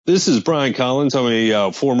This is Brian Collins. I'm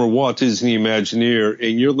a former Walt Disney Imagineer,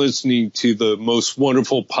 and you're listening to the most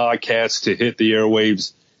wonderful podcast to hit the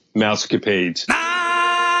airwaves, Mousecapades.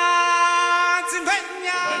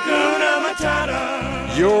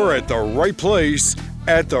 You're at the right place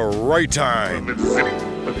at the right time.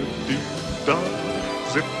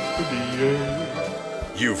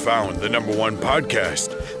 You found the #1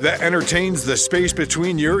 podcast that entertains the space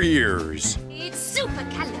between your ears. It's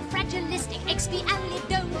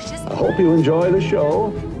supercalifragilisticexpialidocious. I hope you enjoy the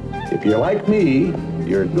show. If you're like me,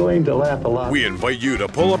 you're going to laugh a lot. We invite you to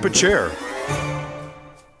pull up a chair.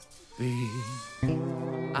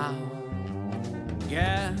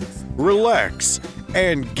 Relax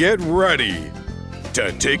and get ready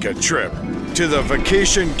to take a trip to the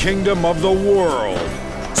vacation kingdom of the world.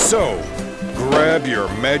 So, grab your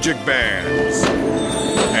magic bands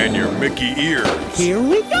and your Mickey ears. Here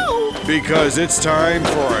we go. Because it's time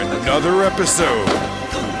for another episode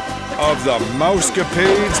of the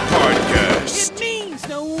Mousecapades Podcast. It means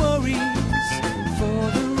no worries for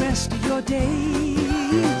the rest of your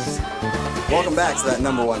days. Welcome back to that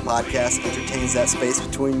 #1 podcast, entertains that space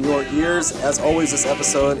between your ears. As always, this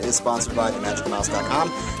episode is sponsored by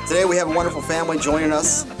themagicmouse.com. Today we have a wonderful family joining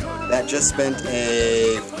us that just spent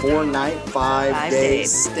a 4-night, 5-day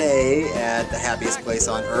stay at the happiest place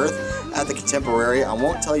on earth at the Contemporary. I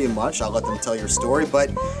won't tell you much, I'll let them tell your story,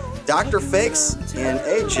 but Dr. Fakes and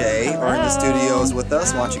AJ are in the studios with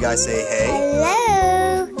us. Why don't you guys say hey?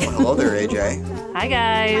 Hello. Well, hello there, AJ. Hi,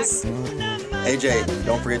 guys. AJ,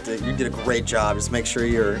 don't forget you did a great job. Just make sure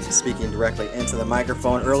you're speaking directly into the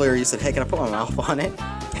microphone. Earlier you said, hey, can I put my mouth on it?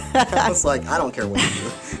 I was like, I don't care what you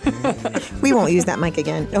do. We won't use that mic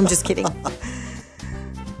again. I'm just kidding.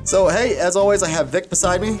 So, hey, as always, I have Vic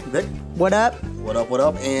beside me. Vic? What up? What up, what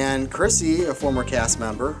up? And Chrissy, a former cast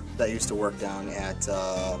member that used to work down at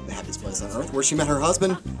the happiest place on earth, where she met her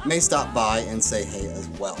husband, may stop by and say hey as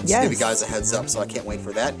well. Just Yes. give you guys a heads up, so I can't wait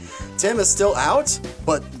for that. Tim is still out,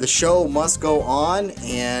 but the show must go on.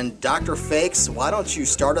 And Dr. Fakes, why don't you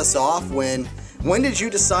start us off? When did you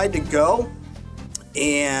decide to go?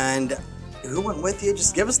 And who went with you?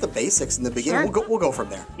 Just give us the basics in the beginning. Sure. We'll go from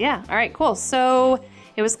there. Yeah, all right, cool. So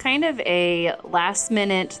it was kind of a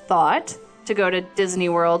last-minute thought to go to Disney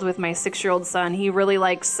World with my 6-year-old son. He really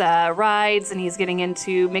likes rides, and he's getting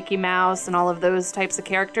into Mickey Mouse and all of those types of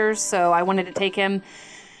characters, so I wanted to take him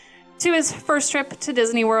to his first trip to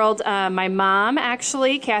Disney World. My mom,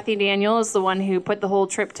 actually, Kathy Daniel, is the one who put the whole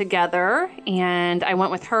trip together, and I went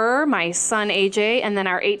with her, my son AJ, and then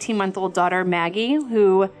our 18-month-old daughter Maggie,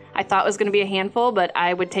 who I thought was going to be a handful, but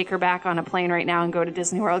I would take her back on a plane right now and go to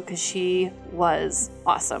Disney World because she was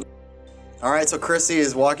awesome. All right, so Chrissy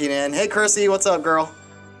is walking in. Hey, Chrissy, what's up, girl?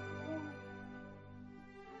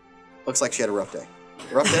 Looks like she had a rough day.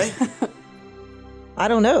 Rough day? I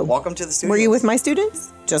don't know. Welcome to the studio. Were you with my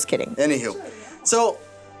students? Just kidding. Anywho, so,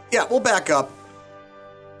 yeah, we'll back up.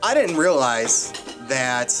 I didn't realize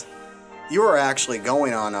that you were actually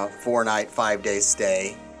going on a 4-night, 5-day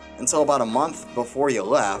stay until about a month before you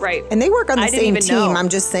left. Right. And they work on the I didn't same even team, know. I'm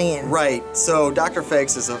just saying. Right, so Dr.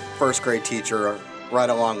 Fakes is a first grade teacher right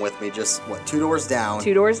along with me, just, 2 doors down.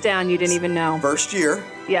 2 doors down, you didn't even know. First year.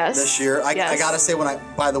 Yes. This year. I Yes. gotta say,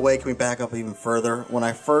 by the way, can we back up even further? When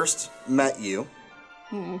I first met you,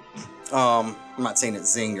 I'm not saying it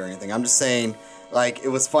zinged or anything. I'm just saying,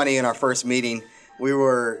 it was funny in our first meeting. We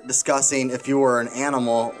were discussing if you were an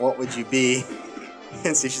animal, what would you be?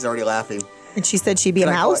 And see, she's already laughing. And she said she'd be a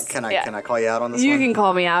mouse? Can I call you out on this You one? can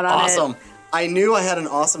call me out on it. Awesome. I knew I had an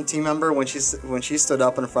awesome team member when she stood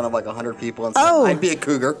up in front of 100 people and said, Oh. I'd be a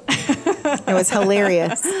cougar. It was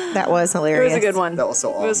hilarious. That was It hilarious. was a good one. That was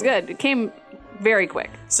so awesome. It was good. It came very quick.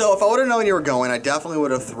 So if I would have known you were going, I definitely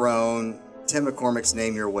would have thrown Tim McCormick's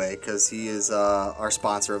name your way because he is our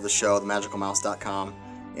sponsor of the show, themagicalmouse.com.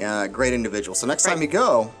 Great individual. So next time you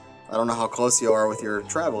go, I don't know how close you are with your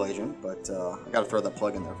travel agent, but I got to throw that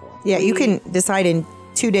plug in there for him. Yeah, you can decide in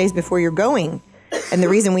 2 days before you're going. And the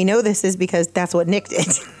reason we know this is because that's what Nick did.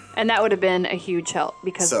 And that would have been a huge help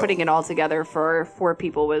because putting it all together for 4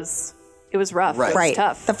 people was rough. Right. It was Right.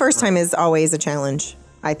 tough. The first time is always a challenge,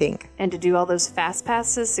 I think. And to do all those fast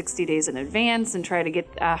passes 60 days in advance and try to get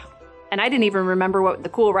and I didn't even remember what the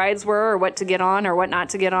cool rides were or what to get on or what not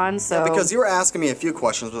to get on. So Yeah, because you were asking me a few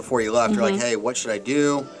questions before you left. You're like, hey, what should I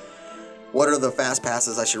do? What are the fast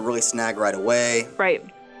passes I should really snag right away? Right.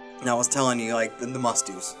 And I was telling you, the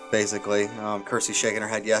must-dos, basically. Kirsty's shaking her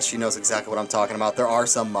head. Yes, she knows exactly what I'm talking about. There are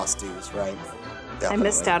some must-dos, right? I Definitely.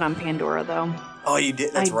 missed out on Pandora though. Oh, you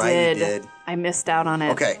did? That's right, did. you did. I missed out on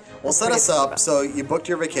it. Okay, well, set us up. So you booked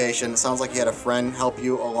your vacation. It sounds like you had a friend help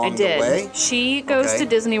you I along the did. way. She goes Okay. to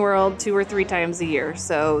Disney World 2 or 3 times a year.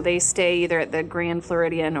 So they stay either at the Grand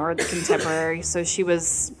Floridian or the Contemporary. So she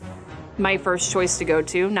was my first choice to go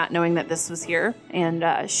to, not knowing that this was here.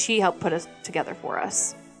 And she helped put us together for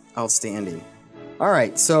us. Outstanding. All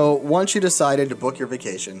right, so once you decided to book your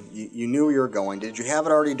vacation, you knew you were going. Did you have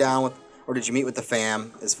it already down with, or did you meet with the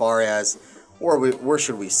fam as far as, where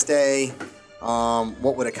should we stay?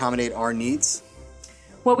 What would accommodate our needs?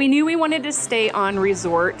 Well, we knew we wanted to stay on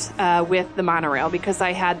resort with the monorail because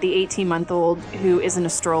I had the 18-month-old who isn't a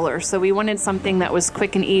stroller. So we wanted something that was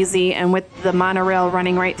quick and easy. And with the monorail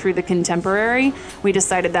running right through the Contemporary, we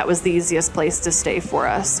decided that was the easiest place to stay for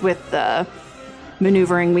us with the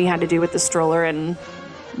maneuvering we had to do with the stroller and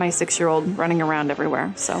my 6-year-old running around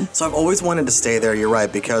everywhere. So I've always wanted to stay there, you're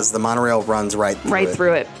right, because the monorail runs right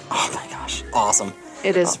through it. it. Oh my gosh, awesome.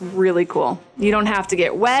 It is really cool. You don't have to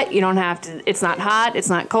get wet. You don't have to, it's not hot. It's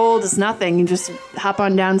not cold. It's nothing. You just hop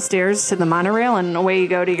on downstairs to the monorail and away you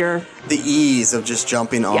go to your... The ease of just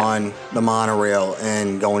jumping on the monorail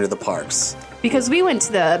and going to the parks. Because we went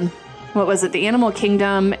to the, the Animal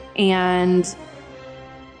Kingdom and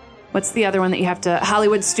what's the other one that you have to,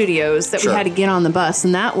 Hollywood Studios, that Sure. we had to get on the bus.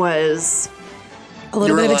 And that was... A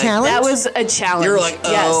little You bit were of a like- challenge. That was a challenge. You were like,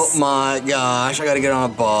 oh Yes. my gosh, I gotta get on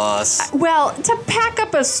a bus. Well, to pack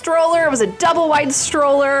up a stroller, it was a double wide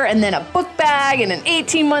stroller, and then a book bag, and an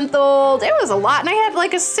 18-month-old. It was a lot, and I had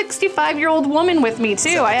like a 65-year-old woman with me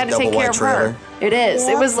too. that I had to the take care double of wide her. trailer? It is.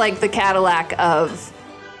 It was like the Cadillac of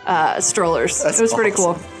strollers. That's it was pretty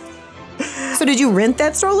awesome. cool. So did you rent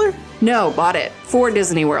that stroller? No, bought it for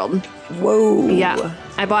Disney World. Whoa. Yeah,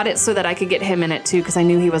 I bought it so that I could get him in it too, because I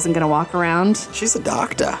knew he wasn't going to walk around. She's a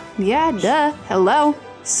doctor. Yeah, duh. Hello,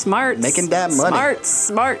 smarts. Making that money.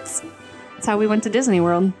 Smarts. That's how we went to Disney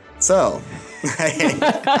World. So, you can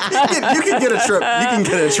get a trip. You can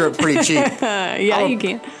get a trip pretty cheap. Yeah, you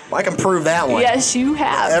can. I can prove that one. Yes, you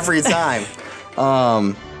have. Every time.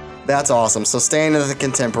 That's awesome. So staying at the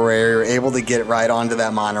Contemporary, you're able to get right onto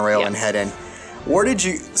that monorail Yes. and head in. Where did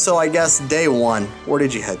you? So I guess day one. Where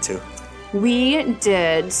did you head to? We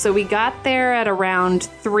did. So we got there at around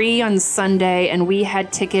 3 on Sunday, and we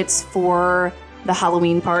had tickets for the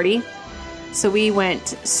Halloween party. So we went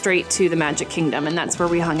straight to the Magic Kingdom, and that's where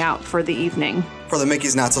we hung out for the evening. For the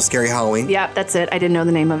Mickey's Not So Scary Halloween. Yep, that's it. I didn't know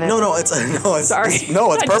the name of it. No, it's Sorry. it's I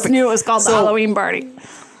perfect. just knew it was called the So- Halloween party.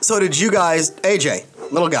 So did you guys, AJ,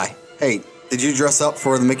 little guy? Hey, did you dress up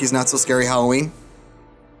for the Mickey's Not So Scary Halloween?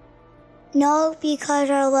 No, because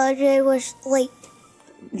our luggage was late.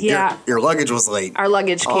 Yeah. Your luggage was late. Our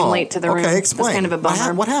luggage came late to the room. Okay, explain. It was kind of a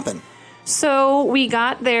bummer. What happened? So we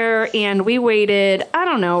got there and we waited,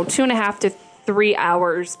 2.5 to 3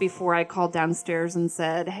 hours before I called downstairs and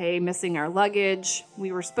said, hey, missing our luggage.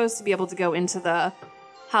 We were supposed to be able to go into the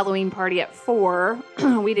Halloween party at 4.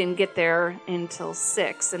 We didn't get there until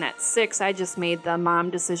 6. And at 6, I just made the mom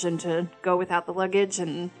decision to go without the luggage,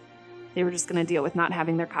 and they were just going to deal with not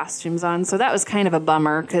having their costumes on. So that was kind of a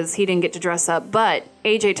bummer because he didn't get to dress up. But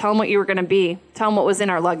AJ, tell him what you were going to be. Tell him what was in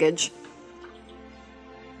our luggage.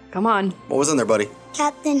 Come on. What was in there, buddy?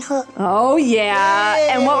 Captain Hook. Oh,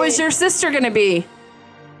 yeah. And what was your sister going to be?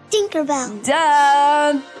 Tinkerbell.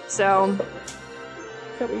 Duh. So,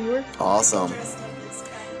 Awesome.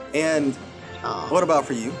 And what about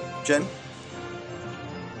for you, Jen?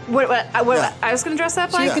 what Yeah. I was going to dress up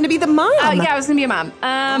She's like? going to be the mom. Yeah, I was going to be a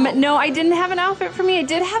mom. No, I didn't have an outfit for me. I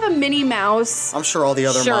did have a Minnie Mouse. I'm sure all the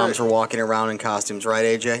other Sure. moms were walking around in costumes, right,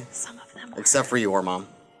 AJ? Some of them. Except for your mom.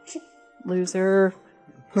 Loser.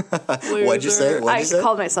 What'd you say? What'd you say? I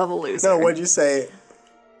called myself a loser. No, what'd you say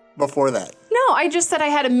before that? No, I just said I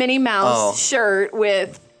had a Minnie Mouse Oh. shirt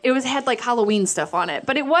with, had like Halloween stuff on it,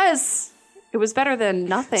 but it was better than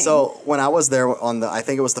nothing. So when I was there I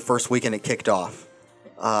think it was the first weekend it kicked off.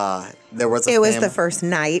 There was It was the first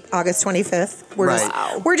night, August 25th.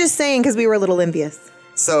 Right. We're just saying because we were a little envious.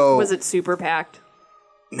 So was it super packed?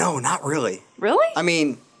 no, not really. Really? I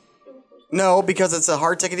mean, no, because it's a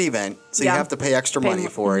hard ticket event, so Yeah. you have to pay extra money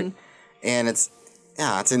for it, and it's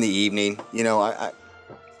in the evening. You know, I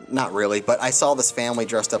not really, but I saw this family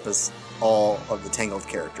dressed up as all of the Tangled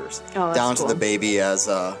characters, Oh, that's down to cool. the baby as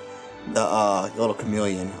the little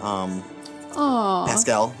chameleon,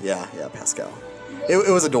 Pascal. Yeah, Pascal. It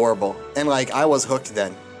was adorable, and like I was hooked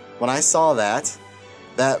then. When I saw that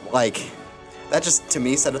just to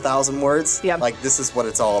me said 1,000 words. Yeah. Like this is what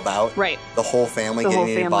it's all about. Right. The whole family The whole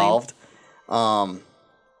getting family. involved.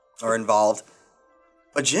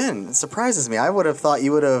 But Jen, it surprises me. I would have thought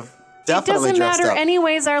you would have definitely doesn't dressed matter up.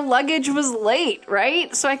 anyways. Our luggage was late,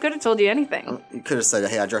 right? So I could have told you anything. You could have said,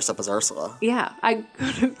 hey, I dressed up as Ursula. Yeah, I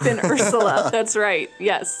could have been Ursula. That's right.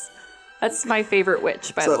 Yes. That's my favorite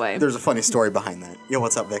witch, by So the way. there's a funny story behind that. Yo,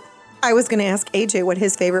 what's up, Vic? I was going to ask AJ what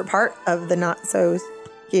his favorite part of the Not So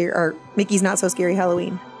Scary, or Mickey's Not So Scary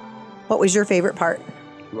Halloween. What was your favorite part?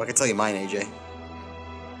 Well, I can tell you mine, AJ.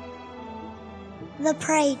 The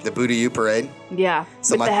parade. The Boo-to-You parade. Yeah,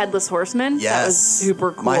 So with my- the headless horseman. Yes. That was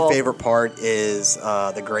super cool. My favorite part is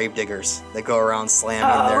the grave diggers. They go around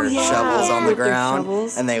slamming their yeah. shovels on the With their ground,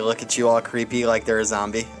 shovels. and they look at you all creepy like they're a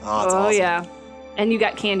zombie. Oh, it's Oh, awesome. yeah. And you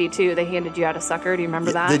got candy, too. They handed you out a sucker. Do you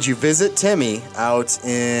remember that? Did you visit Timmy out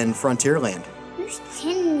in Frontierland? Who's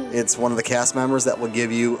Timmy? It's one of the cast members that will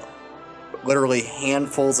give you literally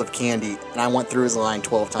handfuls of candy, and I went through his line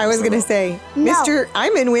 12 times. I was in a going to row. say, No. Mr.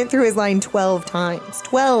 Iman went through his line 12 times.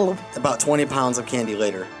 12. About 20 pounds of candy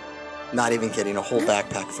later. Not even kidding, a whole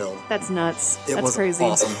backpack filled. That's nuts. It That's was crazy.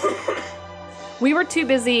 awesome. We were too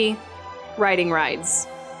busy riding rides,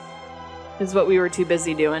 is what we were too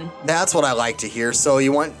busy doing. That's what I like to hear. So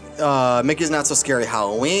you want Mickey's Not So Scary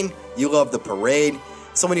Halloween. You love the parade.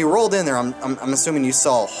 So when you rolled in there, I'm assuming you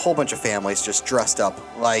saw a whole bunch of families just dressed up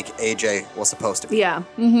like AJ was supposed to be. Yeah.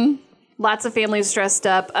 Mm-hmm. Lots of families dressed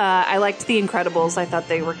up. I liked the Incredibles. I thought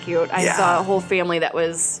they were cute. I Yeah. saw a whole family that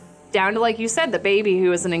was down to, like you said, the baby who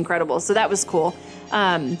was an Incredible. So that was cool.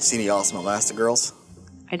 Seen the awesome Elastigirls?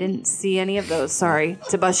 I didn't see any of those. Sorry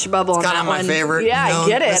to bust your bubble on kinda that my one. favorite, Yeah, you know, I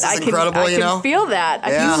get it. Mrs. I can, Incredible, I you can know? feel that.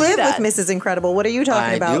 I Yeah. can You see live that. with Mrs. Incredible. What are you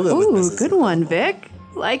talking I about? do live with Ooh, Mrs. good one, Vic.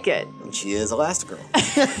 Like it. And she is Elastigirl.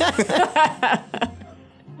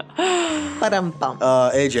 Ba-dum-bum.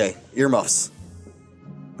 AJ, earmuffs.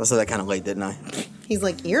 I said that kind of late, didn't I? He's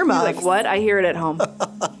like, You're earmuffs. like, what? I hear it at home.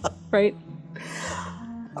 Right?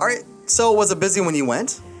 All right. So was it busy when you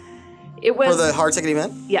went It was. for the hard ticket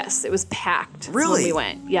event? Yes, it was packed. Really? When we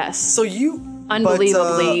went. Yes. So you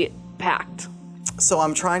Unbelievably packed. So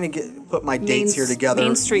I'm trying to put my dates here together.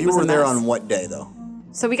 Main Street you was were a there mess. on what day though?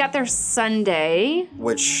 So we got there Sunday.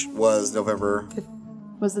 Which was November.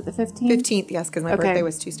 Was it the 15th? 15th, yes, because my Okay. birthday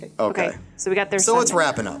was Tuesday. Okay. So we got there So Sunday. it's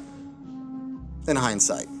wrapping up. In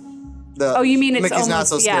hindsight. The Oh, you mean it's Mickey's almost, Not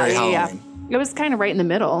So Scary Halloween. It was kind of right in the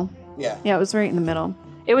middle. Yeah. Yeah, it was right in the middle.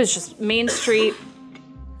 It was just Main Street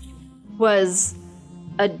was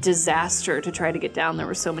a disaster to try to get down. There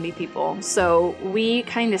were so many people. So we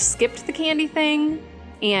kind of skipped the candy thing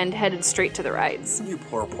and headed straight to the rides. You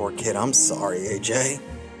poor kid. I'm sorry, AJ.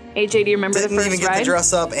 AJ, do you remember Didn't the first even get ride? to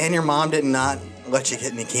dress up, and your mom did not let you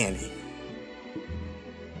get any candy.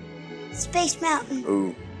 Space Mountain.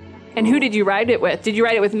 Ooh. And who did you ride it with? Did you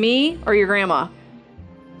ride it with me or your grandma?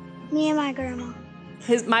 Me and my grandma.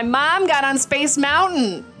 My mom got on Space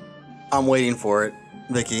Mountain. I'm waiting for it,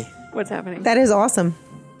 Vicky. What's happening? That is awesome.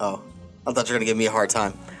 Oh, I thought you were gonna give me a hard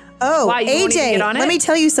time. Oh, Why, you won't even AJ, get on let it? me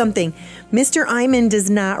tell you something. Mr. Iman does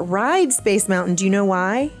not ride Space Mountain. Do you know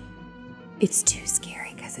why? It's too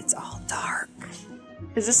scary because it's all dark.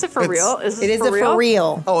 Is this a for real? Is this It is for a real? for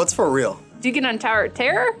real. Oh, it's for real. Do you get on Tower of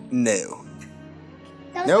Terror? No.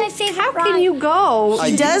 That was Nope. my favorite How ride. can you go?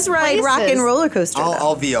 He does ride Rock places? and Roller Coaster. though.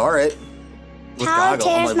 I'll VR it. With Tower of goggles.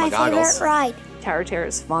 Terror I'm is like my goggles. favorite ride. Tower of Terror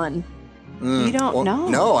is fun. You don't Well, know.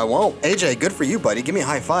 No, I won't. AJ, good for you, buddy. Give me a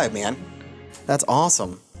high five, man. That's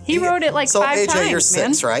awesome. He rode it like so 5 AJ, you're times,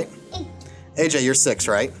 man. 6, right? AJ, you're 6,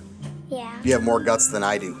 right? Yeah. You have more guts than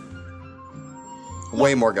I do.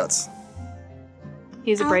 Way more guts.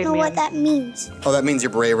 He's a I brave don't know man. what that means. Oh, that means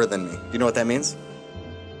you're braver than me. You know what that means?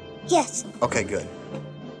 Yes. Okay, good.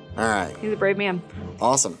 All right. He's a brave man.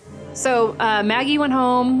 Awesome. So Maggie went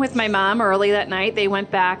home with my mom early that night. They went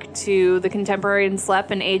back to the Contemporary and slept,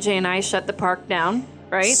 and AJ and I shut the park down,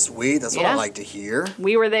 right? Sweet. That's what I Yeah. like to hear.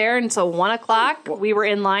 We were there until 1 o'clock. We were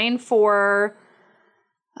in line for,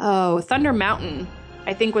 Thunder Mountain,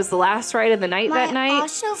 I think was the last ride of the night My that night.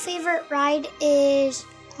 also favorite ride is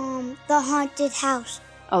the haunted house.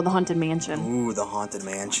 Oh, the Haunted Mansion. Ooh, the Haunted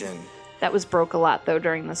Mansion. That was broke a lot, though,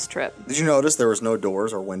 during this trip. Did you notice there was no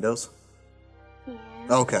doors or windows? Yeah.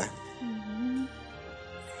 Okay.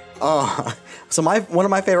 So one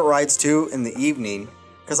of my favorite rides too in the evening,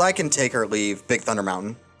 because I can take or leave Big Thunder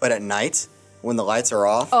Mountain, but at night when the lights are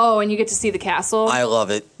off, Oh, and you get to see the castle, I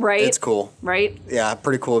love it. Right? It's cool. right? Yeah,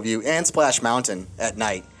 pretty cool view. And Splash Mountain at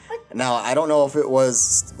night. Now I don't know if it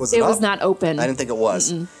was it It up? was not open. I didn't think it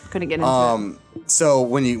was. Couldn't get into it. So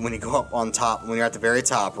when you go up on top, when you're at the very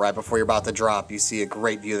top, right before you're about to drop, you see a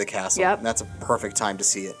great view of the castle. Yep. And that's a perfect time to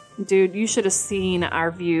see it. Dude, you should have seen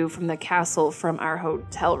our view from the castle from our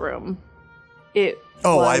hotel room. It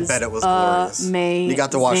I was bet it was glorious. amazing. You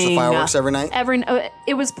got to watch the fireworks every night?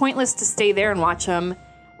 It was pointless to stay there and watch them.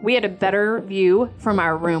 We had a better view from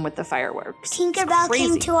our room with the fireworks. Tinkerbell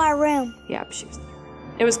came to our room. Yep, she was there.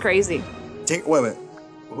 It was crazy. Wait.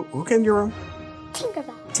 Who came to your room?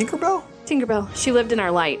 Tinkerbell. Tinkerbell? Tinkerbell. She lived in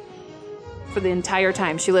our light. For the entire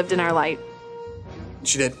time, she lived in our light.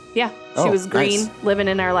 She did? Yeah, she Oh, was green, nice. living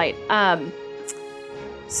in our light.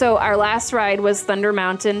 So our last ride was Thunder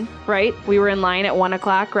Mountain, right? We were in line at 1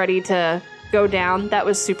 o'clock, ready to go down. That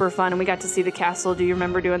was super fun, and we got to see the castle. Do you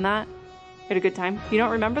remember doing that? You had a good time? You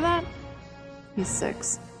don't remember that? He's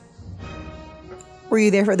 6. Were you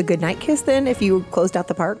there for the goodnight kiss then if you closed out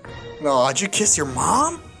the park? No, did you kiss your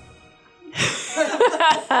mom?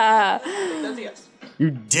 You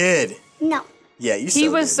did. No. Yeah, you He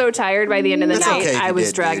was did. so tired by the end of the That's night. okay if I you was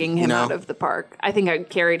did, dragging dude, him you know? out of the park. I think I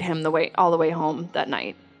carried him all the way home that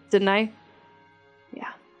night. Didn't I?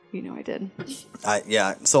 Yeah, you know I did.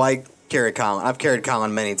 So I carried Colin. I've carried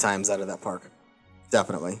Colin many times out of that park.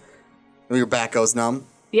 Definitely. Your back goes numb.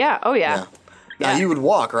 Yeah. Oh yeah. Now Yeah. you would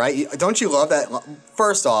walk, right? Don't you love that?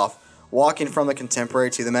 First off, walking from the Contemporary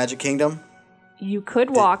to the Magic Kingdom. You could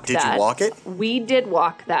walk Did that. you walk it? We did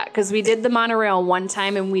walk that because we did the monorail one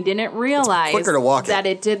time and we didn't realize quicker to walk that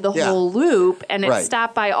it did the Yeah. whole loop and it Right.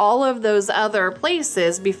 stopped by all of those other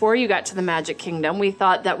places before you got to the Magic Kingdom. We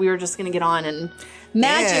thought that we were just going to get on and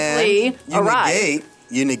magically And arrive.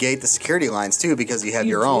 you negate the security lines too because you have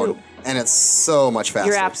You your do. own, and it's so much faster.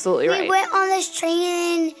 You're absolutely We right. went on this train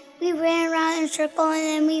and we ran around in a circle and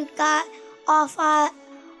then we got off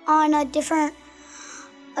on a different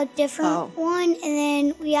Oh. one and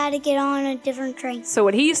then we had to get on a different train. So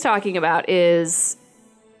what he's talking about is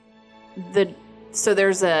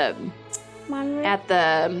there's a Monorail? at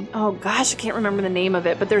the oh gosh, I can't remember the name of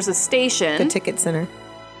it, but there's a station. The ticket center.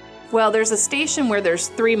 Well, there's a station where there's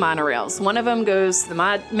 3 monorails. One of them goes to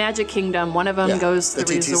the Magic Kingdom. One of them Yeah, goes to the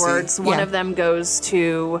the TTC. resorts. One Yeah. of them goes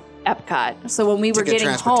to Epcot. So when we were Ticket getting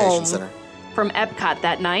Transportation home Center. from Epcot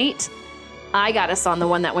that night, I got us on the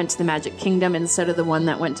one that went to the Magic Kingdom instead of the one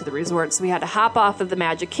that went to the resort. So we had to hop off of the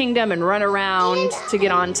Magic Kingdom and run around to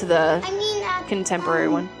get onto the at, Contemporary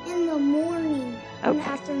one. In the morning. In Okay. the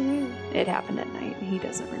afternoon. It happened at night. He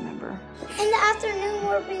doesn't remember. In the afternoon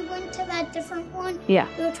where we went to that different one. Yeah.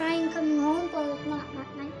 We were trying coming home, but it's not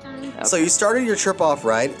at nighttime. So you started your trip off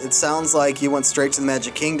right. It sounds like you went straight to the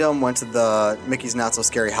Magic Kingdom, went to the Mickey's Not So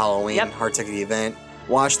Scary Halloween Yep. hard ticket event,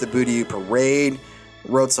 watched the Boo-to-You parade,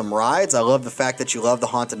 rode some rides. I love the fact that you love the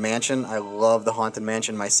Haunted Mansion. I love the Haunted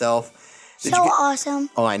Mansion myself. Did So you get- awesome.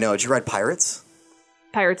 Oh, I know. Did you ride Pirates?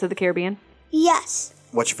 Pirates of the Caribbean. Yes.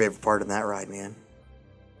 What's your favorite part in that ride, man?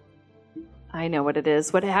 I know what it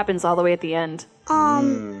is. What happens all the way at the end.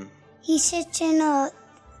 He sits in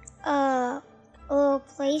a little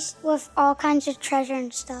place with all kinds of treasure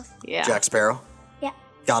and stuff. Yeah. Jack Sparrow? Yeah.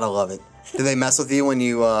 Gotta love it. Did they mess with you when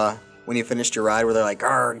you finished your ride where they're like,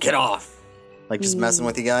 "Arr, get off"? Like just messing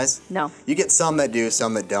with you guys? No. You get some that do,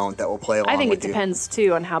 some that don't, that will play along I think with it depends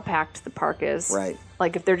too on how packed the park is. Right.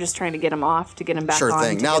 Like if they're just trying to get them off to get them back Sure on.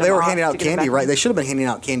 thing. to Now get they 'em were off, handing to out get 'em candy, back right? on. They should have been handing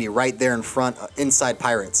out candy right there in front, inside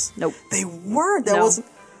Pirates. Nope. They weren't. That No. wasn't.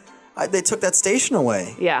 They took that station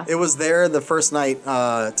away. Yeah. It was there the first night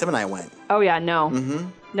Tim and I went. Oh yeah, no. Mm-hmm.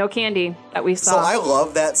 No candy that we saw. So I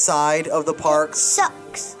love that side of the park.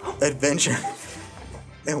 Sucks. Adventure.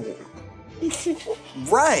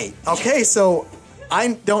 Right. Okay, so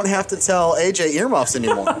I don't have to tell AJ earmuffs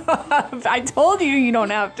anymore. I told you don't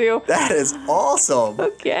have to. That is awesome.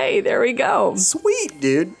 Okay, there we go. Sweet,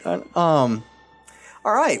 dude. All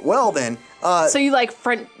right. Well then. So you like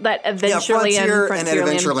Yeah, Adventureland, Frontier and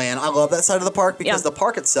Frontierland. Adventureland. I love that side of the park because Yeah. the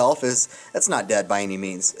park itself it's not dead by any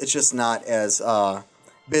means. It's just not as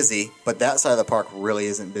busy, but that side of the park really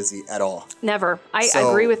isn't busy at all. Never. I So-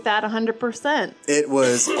 agree with that 100%. It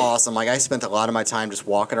was awesome. Like I spent a lot of my time just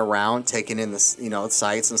walking around, taking in the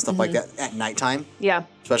sights and stuff like that at nighttime. Yeah.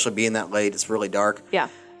 Especially being that late, it's really dark. Yeah.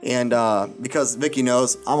 And because Vicky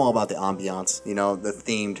knows, I'm all about the ambiance. The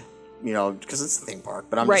themed. Because it's a theme park.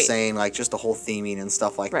 But I'm Right. just saying, like, just the whole theming and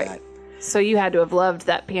stuff like Right. that. So you had to have loved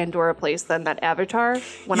that Pandora place then, that Avatar.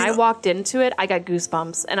 When I walked into it, I got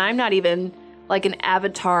goosebumps. And I'm not even like an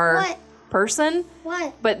Avatar What? person.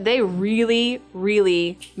 What? But they really,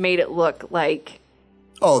 really made it look like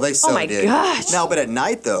Oh, they so my did. gosh. Now, but at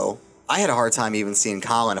night, though, I had a hard time even seeing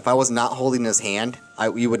Colin. If I was not holding his hand,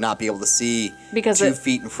 you would not be able to see Because 2 it-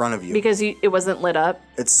 feet in front of you. because it wasn't lit up.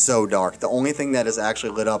 It's so dark. The only thing that is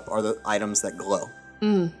actually lit up are the items that glow.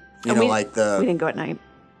 And We we didn't go at night.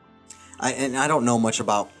 I don't know much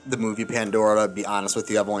about the movie Pandora, to be honest with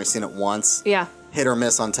you. I've only seen it once. Yeah. Hit or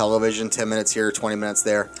miss on television, 10 minutes here, 20 minutes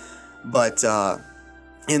there. But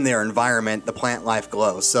in their environment, the plant life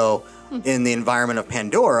glows. So In the environment of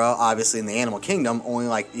Pandora, obviously in the animal kingdom, only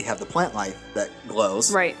like you have the plant life that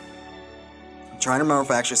glows. Right. I'm trying to remember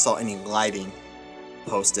if I actually saw any lighting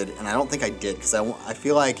posted, and I don't think I did because I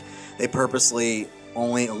feel like they purposely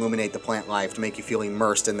only illuminate the plant life to make you feel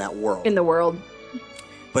immersed in that world. In the world.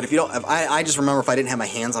 But if you don't, I just remember if I didn't have my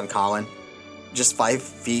hands on Colin, just 5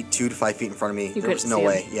 feet, 2 to 5 feet in front of me, there was couldn't no see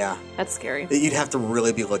way. him. Yeah, That's scary. you'd have to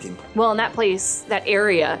really be looking. Well, in that place, that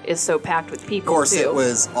area is so packed with Of people, course, too. it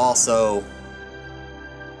was also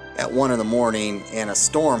at 1 in, and a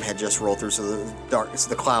storm had just rolled through, so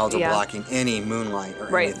the clouds are Yeah. blocking any moonlight or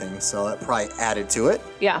Right. anything. So that probably added to it.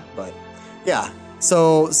 Yeah. But yeah.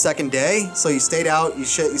 So second day, so you stayed out. You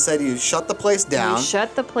said you shut the place down. We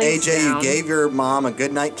shut the place AJ, down. you gave your mom a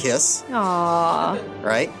goodnight kiss, Aww.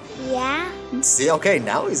 right? Yeah. See, okay,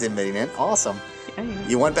 now he's admitting it. Awesome. Yeah.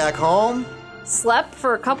 You went back home. Slept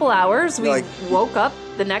for a couple hours. We Like- woke up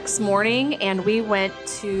the next morning and we went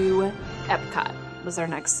to Epcot. Was our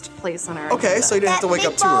next place on our Okay, agenda. so you didn't have That to wake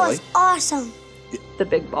big up too ball early. is awesome. The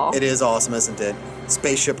big ball. It is awesome, isn't it?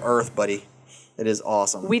 Spaceship Earth, buddy. It is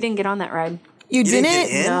awesome. We didn't get on that ride. You didn't didn't?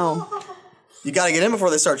 get in? No. You got to get in before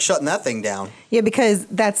they start shutting that thing down. Yeah, because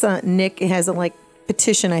that's Nick has a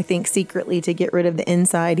petition, I think, secretly to get rid of the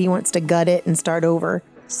inside. He wants to gut it and start over.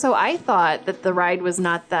 So I thought that the ride was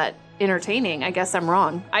not that entertaining. I guess I'm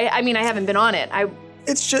wrong. I mean, I haven't been on it. I mean,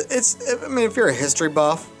 if you're a history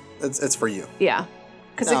buff, it's for you. Yeah.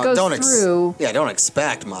 Because Now, it goes don't through. don't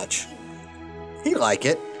expect much. You like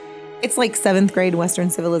it. It's like 7th grade Western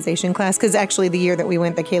civilization class. Because actually, the year that we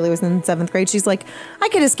went, that Kaylee was in 7th grade, she's like, I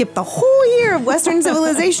could have skipped the whole year of Western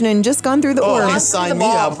civilization and just gone through the Oh, order. just sign me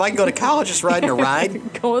up. If I can go to college just riding a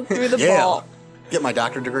ride, Going through the yeah. ball. Get my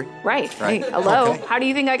doctorate degree. Right. Right. Hey, hello. Okay. How do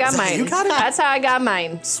you think I got Is that how mine? you got it? That's how I got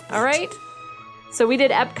mine. All right. So we did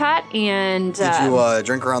Epcot and Did you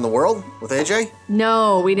drink around the world with AJ?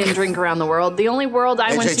 no, we didn't drink around the world. The only world I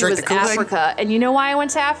AJ went to drank was the Kool-Aid? Africa. And you know why I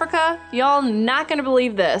went to Africa? Y'all not going to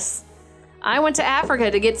believe this. I went to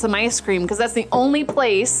Africa to get some ice cream because that's the only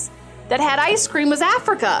place that had ice cream was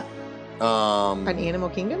Africa. An Animal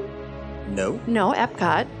Kingdom? No. No,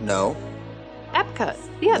 Epcot. No. Epcot.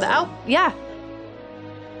 Yeah, yeah.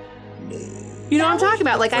 You know what I'm talking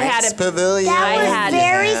about? Like I had France it. Pavilion. I That had- was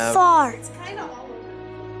very far.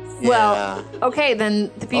 Well, Yeah. okay,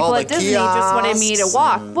 then the people All at the Disney just wanted me to kiosks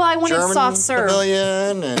walk. and Well, I wanted German soft serve.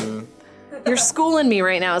 Pavilion and You're schooling me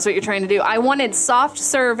right now is what you're trying to do. I wanted soft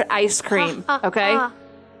serve ice cream, okay?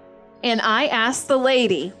 And I asked the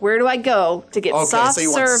lady, where do I go to get okay, soft so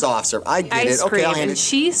you want serve soft serve. I get ice it. Okay, cream? I'll hand And it.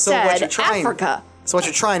 she So what said you're trying- Africa So what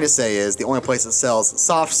you're trying to say is the only place that sells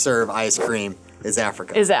soft serve ice cream is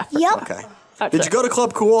Africa. is Africa. Yep. Okay. That's Did it. you go to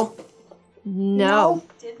Club Cool? No.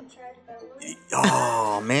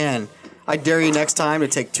 Oh man, I dare you next time to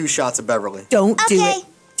take 2 shots of Beverly. Don't do Okay. it.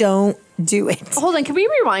 Don't do it. Hold on, can we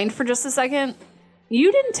rewind for just a second?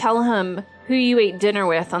 You didn't tell him who you ate dinner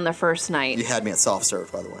with on the first night. You had me at soft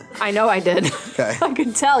serve, by the way. I know I did. Okay. I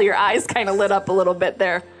could tell your eyes kind of lit up a little bit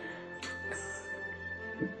there.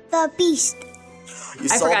 The Beast. You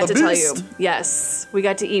I saw forgot the to tell you. Beast. Yes, we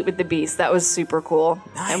got to eat with the Beast. That was super cool.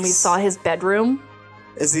 And we Nice. saw his bedroom.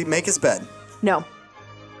 Does he make his bed? No,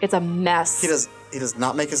 it's a mess. He does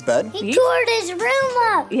not make his bed. He toured his room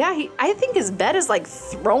up. Yeah, I think his bed is like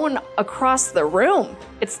thrown across the room.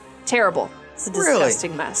 It's terrible. It's a Really?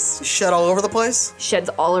 disgusting mess. He shed all over the place. Sheds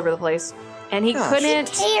all over the place. And he Gosh. couldn't.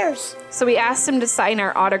 Tears. So we asked him to sign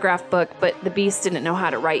our autograph book, but the Beast didn't know how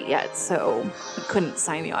to write yet, so he couldn't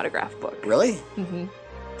sign the autograph book. Really? Mhm.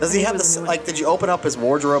 Does he He have was this? new. Like, did you open up his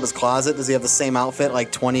wardrobe, his closet? Does he have the same outfit,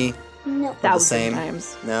 like 20? No. The 1,000 same?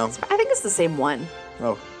 times. No. I think it's the same one.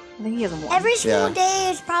 Oh, I think he has one. Every school Yeah. day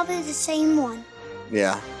is probably the same one.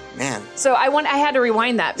 yeah. Man, So I had to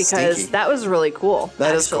rewind that because Stinky. that was really cool.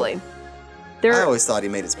 That is actually. cool. I Their always thought he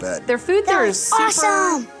made his bed. their food That there was is super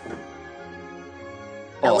awesome.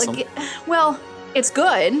 Awesome. Well, it's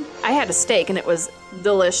good. I had a steak and it was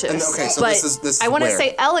delicious. And, okay, so but this is I want to where?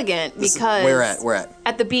 say elegant This is- because where at? Where at?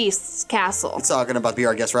 At the Beast's castle. It's talking about Be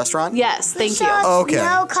Our Guest restaurant? Yes, thank So you. it's Okay.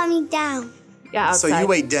 No coming down. Yeah, So outside.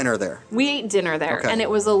 you ate dinner there. We ate dinner there, Okay. and it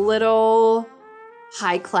was a little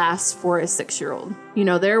high class for a 6-year-old. You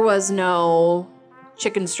know, there was no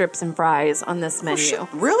chicken strips and fries on this menu.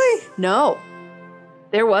 Really? No,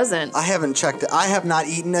 there wasn't. I haven't checked it. I have not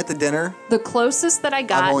eaten at the dinner. The closest that I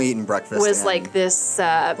got I've only eaten breakfast was and like this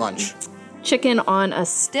lunch. chicken on a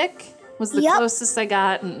stick. Was the Yep. closest I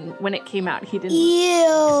got, and when it came out, he didn't.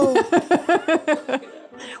 Ew.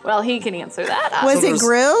 Well, he can answer that. Was it there's-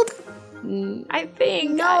 grilled? I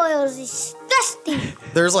think. No, it was disgusting.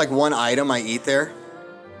 There's like one item I eat there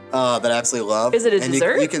that I absolutely love. Is it a and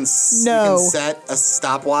dessert? You can No. set a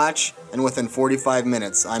stopwatch and within 45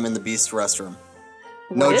 minutes, I'm in the Beast restroom.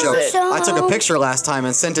 No What is joke. it? I took a picture last time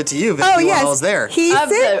and sent it to you, Vicky, Oh while yes, I was there. He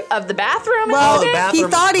said, Of the bathroom? Well, Oh, the bathroom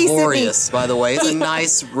he thought is he sent me- glorious, by the way. It's a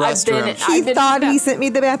nice restroom. he thought he sent me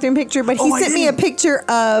the bathroom picture, but he Oh, I sent me a didn't. picture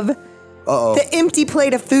of Uh-oh. the empty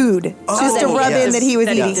plate of food just to Oh, rub in yes. that he was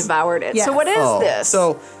That eating. he devoured it. Yes. So what is this?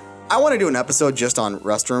 So, I want to do an episode just on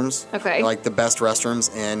restrooms. Okay. Like the best restrooms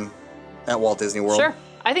at Walt Disney World. Sure.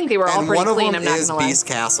 I think they were all And pretty one of clean, them I'm not is going to lie. Beast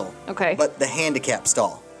Castle. Okay. But the handicap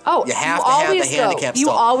stall. Oh, you have to have the always handicap You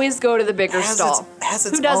stall. always go to the bigger It has stall. its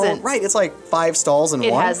Who doesn't? own, right, it's like 5 stalls in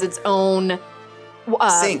It one. has its own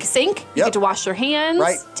Sink. You Yep. get to wash your hands.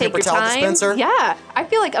 Right. Take Paper your towel time. dispenser. Yeah. I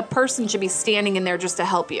feel like a person should be standing in there just to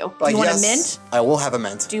help you. Do Like, you want yes, a mint? I will have a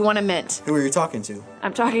mint. Do you want a mint? Who are you talking to?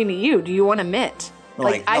 I'm talking to you. Do you want a mint?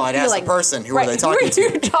 Like, no, I'd feel ask the person, who are they talking who are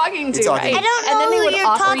you to? talking to? You're talking- Right? I don't and then know they who would you're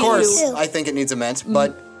offer talking Of you course, Ew. I think it needs a mint,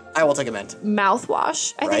 but I will take a mint.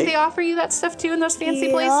 mouthwash. I Right. think they offer you that stuff too in those fancy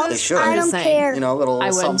Yep. places. They should. I I'm just don't saying. care. You know, a little I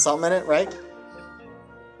would. something in it, right?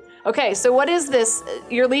 Okay, so what is this?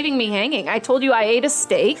 You're leaving me hanging. I told you I ate a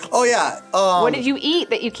steak. Oh, yeah. What did you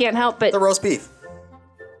eat that you can't help but The roast beef.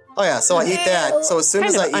 Oh, yeah, so I eat that. So as soon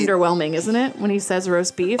kind as of I eat... underwhelming, isn't it? When he says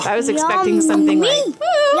roast beef, I was Yum, expecting something like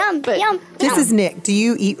yum, but- yum. This is Nick. Do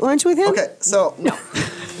you eat lunch with him? Okay, so... No.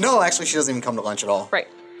 No, actually, she doesn't even come to lunch at all. right.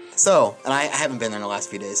 So, and I haven't been there in the last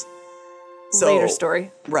few days. So, Later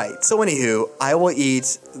story. Right. So, anywho, I will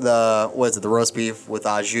eat the roast beef with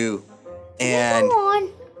au jus. And Come on.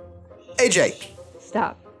 AJ,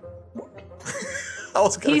 Stop. I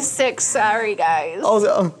was gonna, He's sick. Sorry, guys. I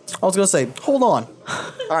was gonna say, hold on.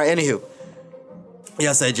 All right. Anywho,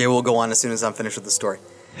 yes, AJ, we'll go on as soon as I'm finished with the story.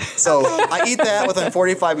 So I eat that within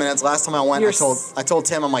 45 minutes. Last time I went, You're I told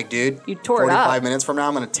Tim, I'm like, dude, You tore it 45 up. minutes from now,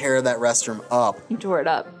 I'm gonna tear that restroom up. You tore it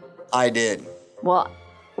up. I did. Well,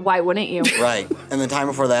 why wouldn't you? Right. And the time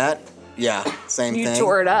before that, yeah, same You thing.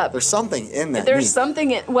 tore it up. There's something in that. There's meat.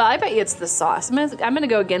 something. Well, I bet you it's the sauce. I'm gonna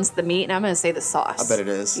go against the meat, and I'm gonna say the sauce. I bet it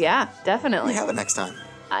is. Yeah, definitely. We have it next time.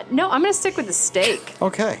 No, I'm gonna stick with the steak.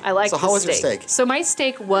 Okay. I like. So the how was your steak? So my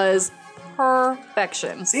steak was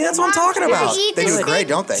perfection. See, that's what I'm talking about. Eat They the do it great, steak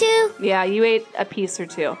don't they? Too. Yeah, you ate a piece or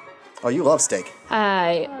two. Oh, you love steak.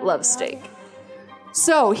 I love steak.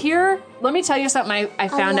 So here, let me tell you something I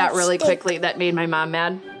found love out really steak. quickly that made my mom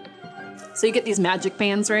mad. So you get these magic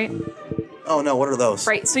bands, right? Oh no, what are those?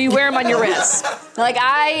 Right. So you wear them on your wrist. Like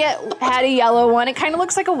I had a yellow one. It kind of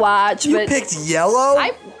looks like a watch, You but picked yellow?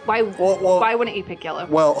 why well- why wouldn't you pick yellow?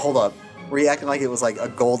 Well, hold up. Were you acting like it was like a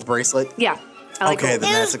gold bracelet? Yeah. I like Okay, gold. then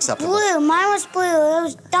It that's was acceptable. blue. Mine was blue. It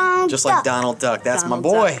was Donald Just Duck. like Donald Duck. That's Donald my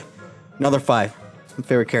boy. Duck. Another 5. My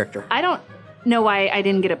favorite character. I don't know why I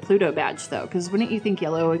didn't get a Pluto badge though, because wouldn't you think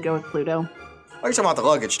yellow would go with Pluto? Oh, you're talking about the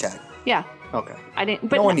luggage tag. Yeah. Okay. I didn't.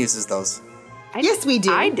 But No one uses those. Yes, we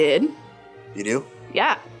do. I did. You do?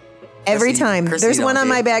 Yeah. Every Chrissy- time. Chrissy There's don't one on do.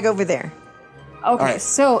 my bag over there. Okay, right.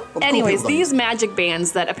 so cool anyways, people don't these use it. magic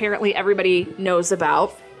bands that apparently everybody knows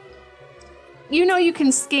about, you know you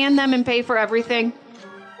can scan them and pay for everything.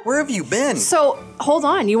 Where have you been? So hold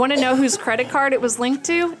on, you want to know whose credit card it was linked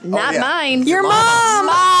to? Not yeah. mine. Your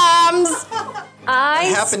Mom's. Mom's. I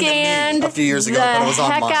It happened to me scanned a few years ago, the but it was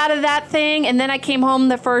on heck mine. out of that thing, and then I came home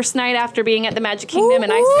the first night after being at the Magic Kingdom,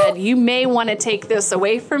 and I said, "You may want to take this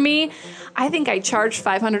away from me." I think I charged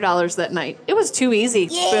 $500 that night. It was too easy.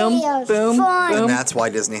 Yeah, boom, it was boom, fun. boom. And that's why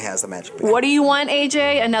Disney has the magic band. What do you want,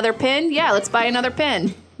 AJ? Another pin? Yeah, let's buy another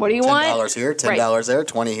pin. What do you want? $10 here, $10 Right. there,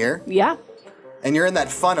 20 here. Yeah. And you're in that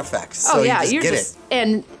fun effect. So Oh, yeah. you just You're get just it.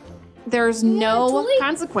 and there's no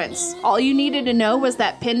consequence. All you needed to know was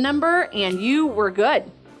that pin number, and you were good.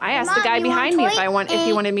 I asked the Mom, guy you behind me want if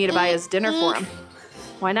he wanted me to buy his dinner for him.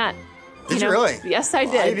 Why not? Did you really? Yes, I I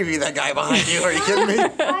need did. to be that guy behind you. Are you kidding me?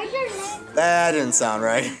 Why's your name? That didn't sound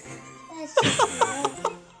right.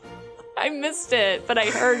 I missed it, but I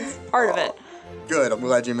heard part of it. Good. I'm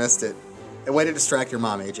glad you missed it. A way to distract your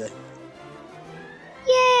mom, AJ.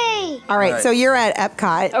 Yay! All right, right. so you're at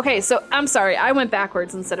Epcot. Okay, so I'm sorry. I went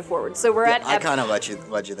backwards instead of forwards. So we're at I kind of let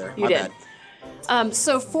you there. You My did. bad.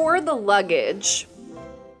 So for the luggage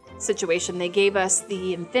situation, they gave us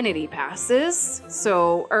the Infinity Passes.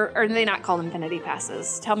 So, or are they not called Infinity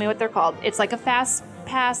Passes? Tell me what they're called. It's like a fast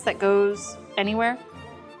pass that goes anywhere,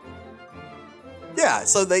 Yeah,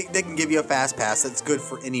 so they can give you a fast pass that's good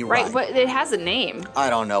for any ride. right? But it has a name. I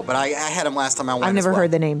don't know, but I had them last time I went. I've never as well.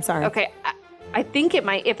 heard the name. Sorry. Okay, I think it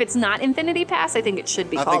might. If it's not Infinity Pass, I think it should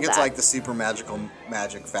be I called think it's that. like the super magic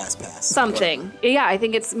fast pass. Something. Yeah, I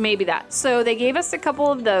think it's maybe that. So they gave us a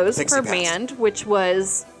couple of those Pixie per Pass. band, which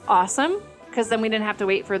was awesome because then we didn't have to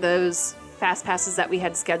wait for those fast passes that we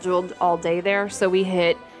had scheduled all day there. So we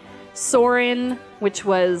hit Soarin', which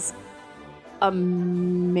was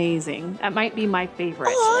amazing. That might be my favorite.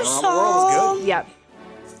 Around the World is good. Yeah,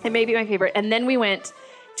 it may be my favorite. And then we went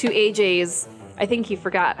to AJ's. I think he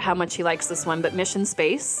forgot how much he likes this one, but Mission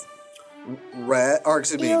Space. Red, or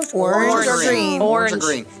excuse me, Orange or green. Orange or Orange.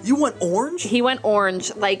 green. You went orange? He went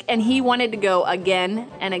orange, and he wanted to go again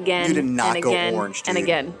and again. You did not and go again orange, and dude.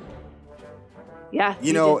 again. Yeah.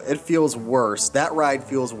 You know, it feels worse. That ride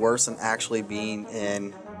feels worse than actually being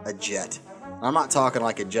in a jet. I'm not talking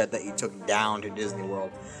like a jet that you took down to Disney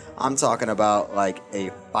World. I'm talking about like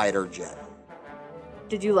a fighter jet.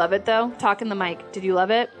 Did you love it though? Talk in the mic. Did you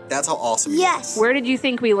love it? That's how awesome. Yes. Where did you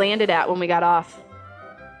think we landed at when we got off?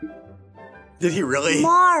 Did he really?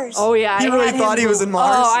 Mars. Oh yeah, He I really had thought him he was in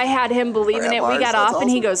Mars? Oh, I had him believing We're at it. Mars, We got that's off, and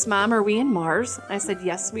he awesome. goes, "Mom, are we in Mars?" I said,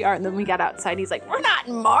 "Yes, we are." And then we got outside. He's like, "We're not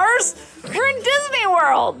in Mars. We're in Disney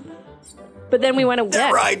World." But then we went again.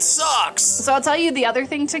 That ride sucks. So I'll tell you the other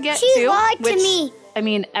thing to get She to. lied to which, me. I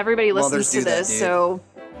mean, everybody Mothers listens to do that, this, dude. so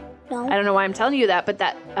No, I don't know why I'm telling you that. But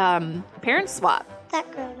that parent swap,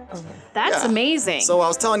 that girl does. that's Yeah. amazing. So I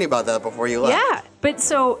was telling you about that before you left. yeah, but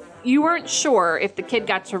so you weren't sure if the kid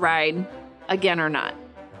got to ride again or not,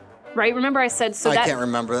 right? Remember I said so I that can't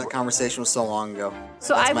remember. That conversation was so long ago.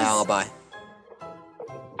 So That's I my was- alibi.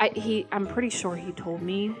 I'm pretty sure he told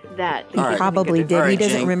me that. All right. Probably did. All He right,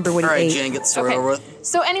 doesn't Jane. remember what All he right, ate. Jane, get the story Okay. over with.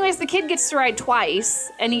 So, anyways, the kid gets to ride twice,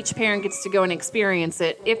 and each parent gets to go and experience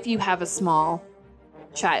it if you have a small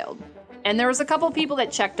child. And there was a couple people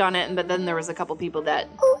that checked on it, but then there was a couple people that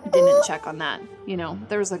didn't check on that. You know,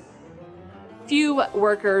 there was a few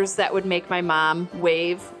workers that would make my mom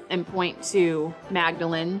wave and point to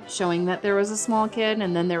Magdalene, showing that there was a small kid,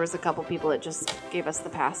 and then there was a couple people that just gave us the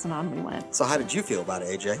pass, and on we went. So how did you feel about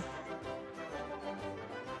it, AJ?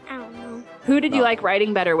 I don't know. Who did you like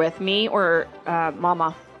riding better with, me or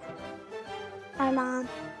Mama? My mom.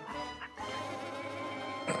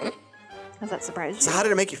 Does that surprise you? So how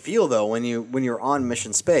did it make you feel though when you were on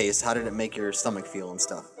Mission Space? How did it make your stomach feel and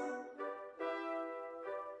stuff?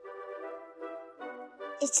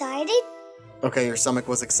 Excited? Okay, your stomach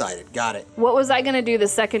was excited. Got it. What was I gonna do the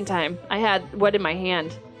second time? I had what in my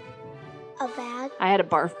hand? A bag? I had a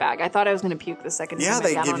barf bag. I thought I was gonna puke the second Yeah, time.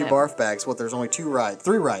 they I got give on you it. barf bags. What? There's only three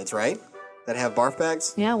rides, right? That have barf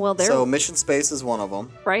bags. Yeah, well, they're So Mission Space is one of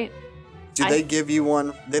them. right. Do I- they give you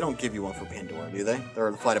one? They don't give you one for Pandora, do they?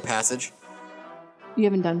 Or the Flight of Passage? You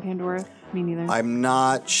haven't done Pandora? Me neither. I'm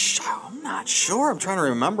not sure. I'm trying to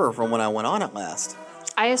remember from when I went on it last.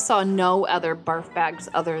 I saw no other barf bags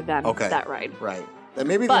other than Okay. that ride. Right. That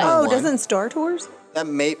may be the But- only Oh, one. doesn't Star Tours? That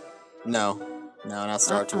may... No, not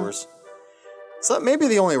Star Tours. So that may be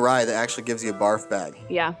the only ride that actually gives you a barf bag.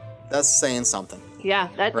 Yeah, That's saying something. yeah.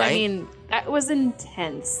 That I Right? mean, that was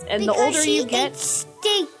intense. And Because the older she you get, ate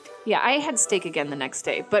steak. yeah, I had steak again the next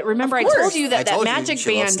day. But remember, I course. told you I that told you magic she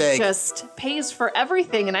loves band steak. just pays for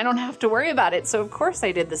everything, and I don't have to worry about it. So of course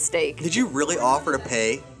I did the steak. Did you really offer to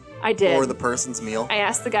pay I did. for the person's meal? I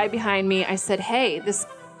asked the guy behind me, I said, hey, this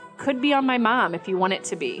could be on my mom if you want it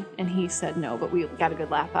to be. And he said no, but we got a good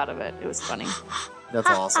laugh out of it. It was funny. That's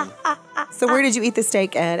awesome. So where did you eat the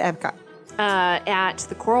steak at Epcot? At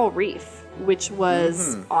the Coral Reef, which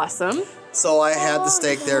was awesome. So I had the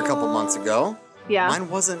steak there a couple months ago. Yeah. Mine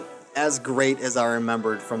wasn't as great as I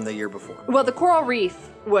remembered from the year before. Well, the Coral Reef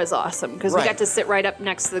was awesome because we Right. got to sit right up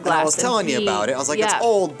next to the And glass. I was telling you about it. I was like, yeah, it's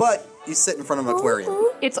old, but you sit in front of an aquarium.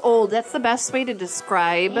 It's old. That's the best way to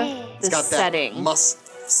describe It's the got setting. that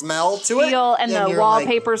must smell to it. Feel and the you're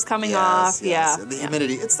wallpaper's coming yes, off. yes. Yeah. The yeah.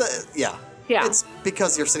 humidity. It's the, yeah. Yeah. It's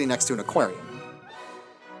because you're sitting next to an aquarium.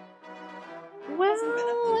 Well,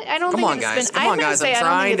 I don't Come think on, it's guys. been. Come I'm on, gonna guys. say I'm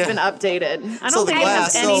I don't think trying it's been updated. I So don't the think it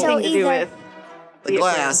has glass- so- anything to do either. with The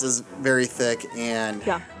glass is very thick and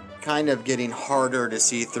Yeah. kind of getting harder to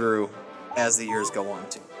see through as the years go on,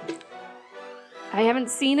 too. I haven't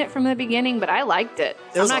seen it from the beginning, but I liked it.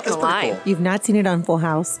 I'm not it's gonna pretty lie. cool. You've not seen it on Full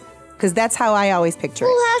House? Because that's how I always picture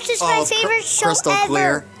Full it. House is Oh, my it's favorite show crystal ever.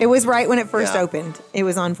 clear. It was right when it first Yeah. opened. It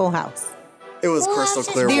was on Full House. It was Full crystal House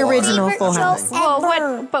is clear The water. original favorite Full show House. Well,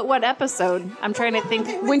 ever. what episode? I'm trying to think.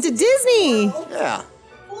 Went to Disney. Yeah.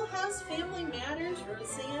 Full House, Family Matters,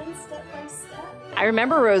 Roseanne, Step by Step. I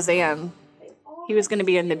remember Roseanne. He was going to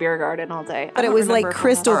be in the beer garden all day. I But it don't was like remember Full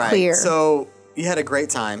crystal All House. right. clear. So you had a great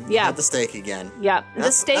time. You Yeah. had the steak again. Yeah, the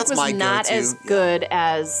That's- steak that's was my not go-to, as yeah. good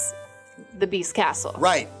as the Beast Castle.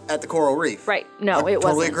 Right. At the Coral Reef. Right. No, I it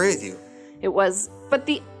totally wasn't. agree with you. It was, but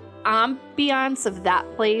the ambiance of that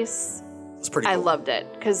place, It's pretty cool. I loved it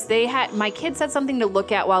because my kids had something to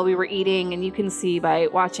look at while we were eating, and you can see by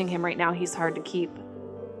watching him right now, he's hard to keep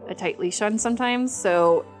a tight leash on sometimes.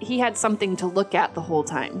 So he had something to look at the whole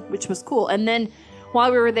time, which was cool. And then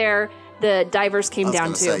while we were there, the divers I came was down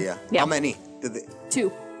gonna too. say, yeah. How many? Did they?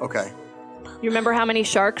 2. Okay. You remember how many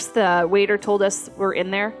sharks the waiter told us were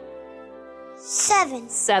in there? 7.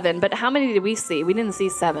 7. But how many did we see? We didn't see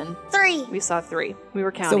 7. 3. We saw 3. We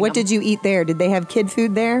were counting. So what them. did you eat there? Did they have kid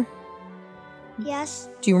food there? Yes.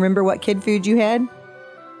 Do you remember what kid food you had?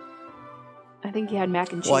 I think you had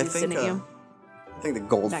mac and cheese, Well, I think, didn't you? I think the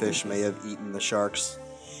goldfish may have eaten the sharks.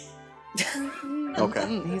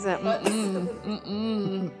 Okay. He's at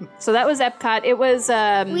So that was Epcot. It was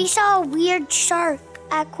We saw a weird shark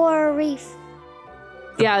at Coral Reef.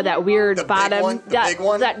 yeah, that weird The big bottom one? The big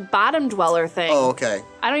one? that bottom dweller thing. Oh, okay.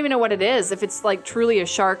 I don't even know what it is, if it's like truly a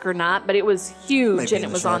shark or not, but it was huge Maybe and in it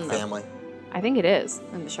the was shark on family. I think it is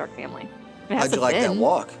in the shark family. It has How'd you a like that fin.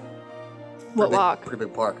 walk? What Pretty big- walk? Pretty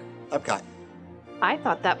big park. Epcot. I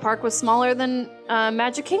thought that park was smaller than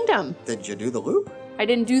Magic Kingdom. Did you do the loop? I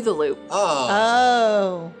didn't do the loop.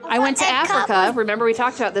 Oh. I went to Epcot Africa. was Remember we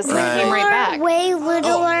talked about this and Right. I came right back. Way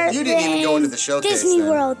littler you didn't even go into the than showcase Disney then.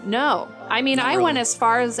 World. No. I mean, Not I really. went as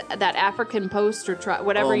far as that African post or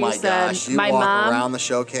whatever Oh you my said. gosh! You My walk mom. around the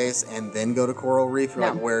showcase and then go to Coral Reef. You're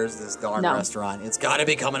No. like, "Where's this darn No. restaurant? It's got to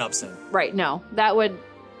be coming up soon." Right, no. That would,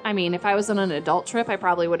 I mean, if I was on an adult trip, I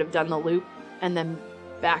probably would have done the loop and then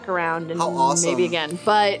back around and How awesome. maybe again.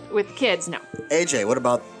 But with kids, no. AJ, what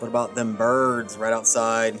about them birds right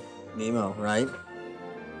outside Nemo? Right?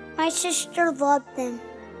 My sister loved them.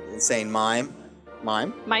 Saying mime.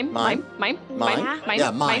 Mine? Mine? Mine? Mine?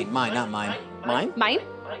 Yeah, mine, not mine. Mine? Mine?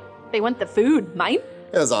 They want the food. Mine?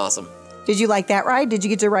 It was awesome. Did you like that ride? Did you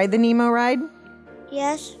get to ride the Nemo ride?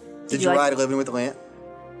 Yes. Did you you like- ride Living with the Land?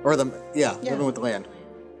 Or Living with the Land.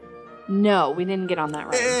 No, we didn't get on that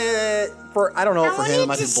ride. I don't know, I for him it wanted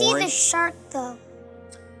might to be see boring. the shark though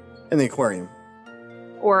In the aquarium.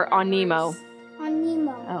 Or on Nemo. on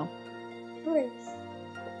Nemo. Oh. Cruise.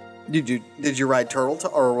 Did you ride Turtle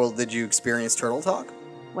Talk, or did you experience Turtle Talk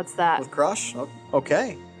What's that? with Crush?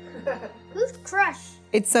 Okay. Who's Crush?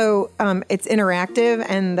 It's it's interactive,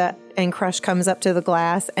 and Crush comes up to the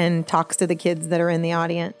glass and talks to the kids that are in the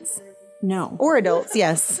audience No. or adults.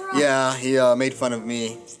 Yes. Yeah, he made fun of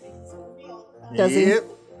me. Does he? Yep.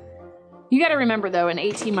 You got to remember, though, an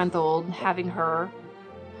 18-month-old, having her,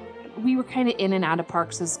 we were kind of in and out of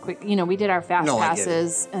parks as quick. You know, we did our fast No, I get it.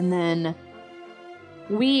 passes, and then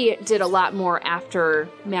we did a lot more after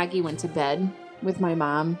Maggie went to bed with my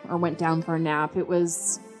mom or went down for a nap. It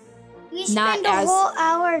was We Not spent a as- whole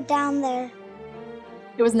hour down there.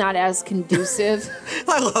 not as conducive.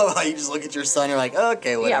 I love how you just look at your son. You're like,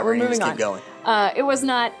 okay, whatever. Yeah, we're and you just moving keep on. going. It was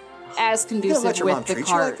not as conducive let your mom with the treat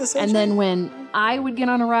you like cart. this, And AJ? then when I would get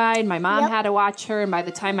on a ride, my mom Yep. had to watch her. And by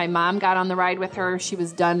the time my mom got on the ride with her, she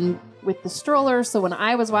was done with the stroller. So when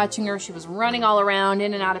I was watching her, she was running all around,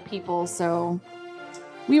 in and out of people. So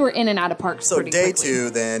we were in and out of parks So pretty day quickly. 2,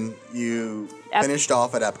 then you Ep- finished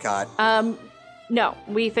off at Epcot. No,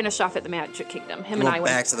 we finished off at the Magic Kingdom. Him You and I went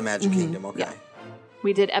went. back to the Magic Kingdom. Okay. Yeah.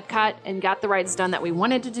 We did Epcot and got the rides done that we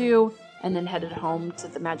wanted to do, and then headed home to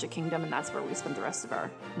the Magic Kingdom, and that's where we spent the rest of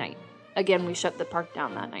our night. Again, we shut the park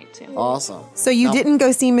down that night too. Awesome. So you Now- didn't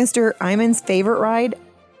go see Mr. Iman's favorite ride,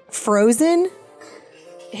 Frozen?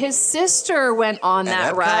 His sister went on At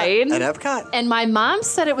that Epcot? ride, At Epcot? and my mom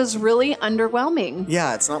said it was really underwhelming.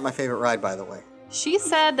 Yeah, it's not my favorite ride, by the way. She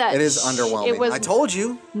said that It is underwhelming. It was I told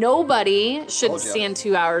you. nobody should Told ya. stand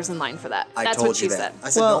 2 hours in line for that. I That's told what she you that. said. I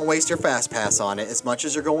said, Well- don't waste your fast pass on it as much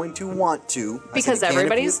as you're going to want to. I said, Because you can if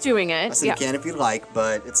everybody's you- doing it. I said Yeah, you can if you like,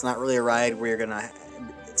 but it's not really a ride where you're gonna.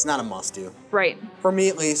 It's not a must-do. right. For me,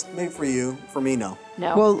 at least. Maybe for you. For me, no.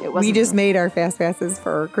 No, Well, it we wasn't. just made our fast passes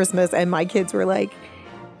for Christmas, and my kids were like,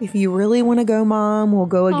 if you really want to go, Mom, we'll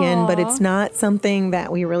go again, but it's not something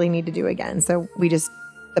that we really need to do again. So we just,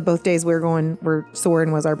 both days we were going,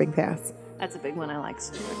 Soarin' was our big pass. That's a big one. I like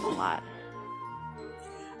a lot.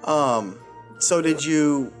 So did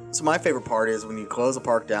you? So my favorite part is when you close the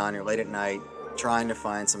park down. You're late at night, trying to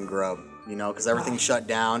find some grub. You know, because everything's shut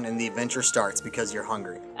down and the adventure starts because you're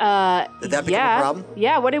hungry. Did that become a problem?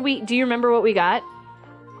 Yeah. What did we? Do you remember what we got?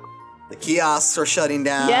 The kiosks are shutting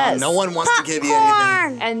down. Yes. No one wants to give you anything.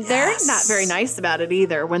 Popcorn. And they're Yes. not very nice about it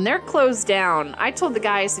either. When they're closed down, I told the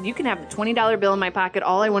guy, I said, you can have the $20 bill in my pocket.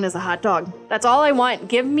 All I want is a hot dog. That's all I want.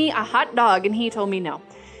 Give me a hot dog. And he told me no.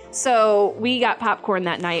 So we got popcorn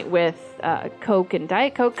that night with Coke and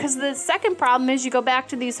Diet Coke. Because the second problem is you go back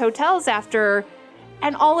to these hotels after,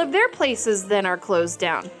 and all of their places then are closed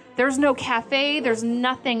down. There's no cafe. There's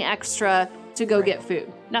nothing extra to go get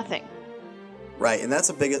food. Nothing. Right, and that's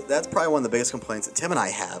probably one of the biggest complaints that Tim and I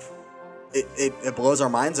have. It blows our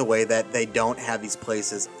minds away that they don't have these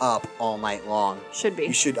places up all night long. Should be.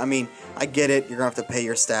 You should. I mean, I get it. You're gonna have to pay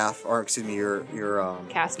your staff, or excuse me, your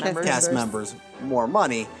Cast members. cast members more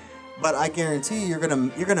money, But I guarantee you're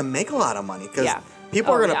gonna make a lot of money because Yeah.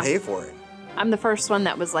 people are Oh, gonna yeah. pay for it. I'm the first one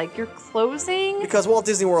that was like, you're closing? Because Walt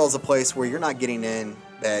Disney World is a place where you're not getting in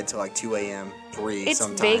bed till like 2 a.m., 3 It's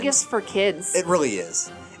sometimes. Vegas for kids. It really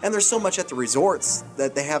is. And there's so much at the resorts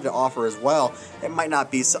that they have to offer as well. It might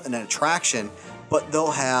not be an attraction, but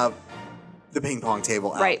they'll have the ping pong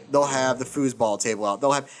table out. Right. They'll have the foosball table out.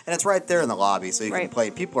 They'll have, and it's right there in the lobby, so you can Right.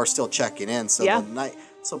 play. People are still checking in, so Yeah.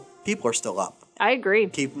 so people are still up. I agree.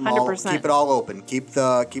 Keep them 100%. all, keep it all open. Keep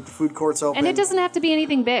the food courts open. And it doesn't have to be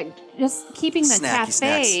anything big. Just keeping the Snacky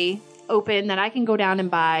cafe open that I can go down and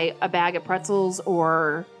buy a bag of pretzels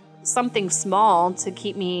or something small to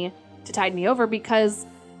tide me over, because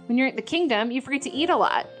when you're at the Kingdom, you forget to eat a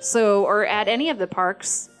lot. So, or at any of the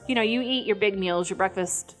parks, you eat your big meals, your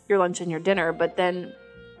breakfast, your lunch, and your dinner, but then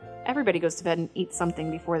everybody goes to bed and eats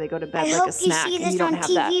something before they go to bed, I like hope a snack, you see and this you don't on have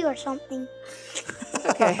TV that. or something.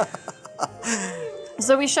 Okay.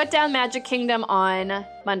 So we shut down Magic Kingdom on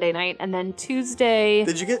Monday night, and then Tuesday.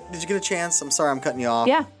 Did you get a chance? I'm sorry, I'm cutting you off.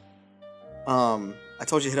 Yeah. I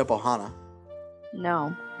told you to hit up Ohana.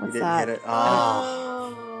 No. What's You didn't that? hit it.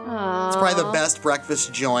 Oh. It's probably the best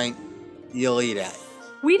breakfast joint you'll eat at.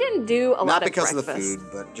 We didn't do a lot Not of because breakfast. of the food,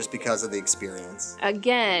 but just because of the experience.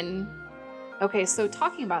 Again, okay, so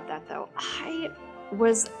talking about that though, I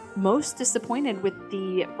was most disappointed with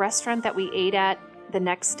the restaurant that we ate at the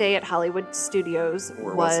next day at Hollywood Studios.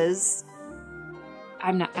 Where was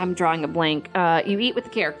I'm drawing a blank. You eat with the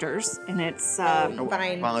characters, and it's Vine.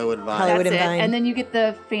 Hollywood Vine. Hollywood that's and it. Vine. And then you get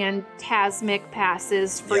the Phantasmic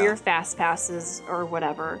passes for Yeah. your fast passes or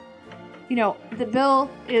whatever. The bill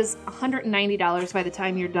is $190 by the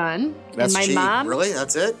time you're done. That's and my cheap. mom, Really?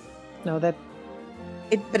 That's it? No, the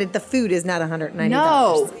food is not $190.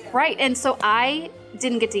 no, right. And so I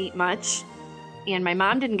didn't get to eat much, and my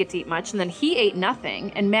mom didn't get to eat much, and then he ate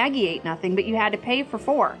nothing, and Maggie ate nothing, but you had to pay for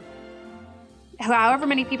 4. However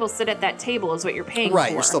many people sit at that table is what you're paying Right,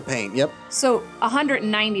 for. you're still paying. Yep. So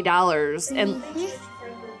 $190, and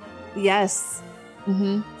yes,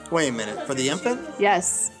 Wait a minute. For the infant?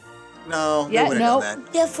 yes. No, Yeah, they wouldn't have no. done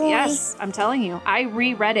that. Definitely. Yes, I'm telling you. I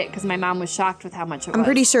reread it because my mom was shocked with how much it was. I'm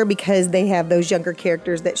pretty sure because they have those younger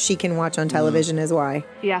characters that she can watch on television is why.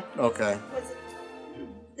 Yeah. Okay. Was it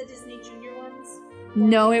the Disney Junior ones?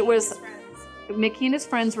 No, it was His friends? Mickey and his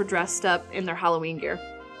friends were dressed up in their Halloween gear.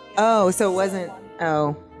 Oh, so it wasn't.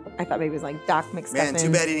 Oh, I thought maybe it was like Doc McStuffins. Man,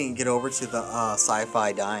 too bad he didn't get over to the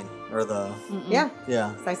sci-fi dine or the Yeah,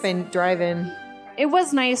 yeah. sci-fi drive-in. It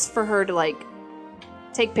was nice for her to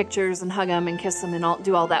take pictures and hug them and kiss them and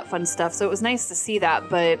do all that fun stuff. So it was nice to see that.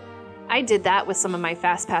 But I did that with some of my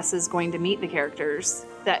fast passes going to meet the characters.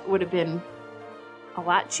 That would have been a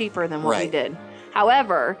lot cheaper than what we Right. did.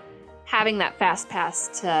 However, having that fast pass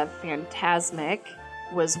to Phantasmic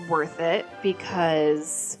was worth it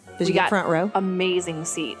because Did we you get got front row? amazing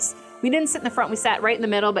seats. We didn't sit in the front. We sat right in the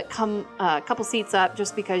middle, but come a couple seats up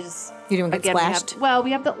just because. You didn't get again, splashed?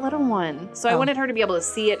 we have the little one. So I Oh. wanted her to be able to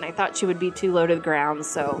see it, and I thought she would be too low to the ground.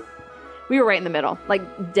 So we were right in the middle,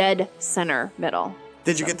 like dead center middle.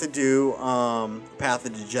 Did you get to do Path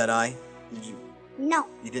of the Jedi? No.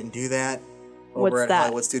 You didn't do that over What's at that?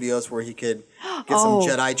 Hollywood Studios where he could get Oh. some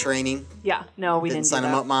Jedi training? Yeah, no, we Didn't didn't sign do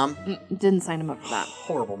him that. up, Mom? Didn't sign him up for that.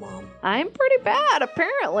 Horrible mom. I'm pretty bad,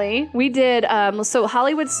 apparently. We did, so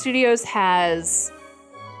Hollywood Studios has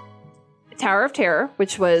Tower of Terror,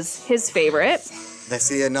 which was his favorite. I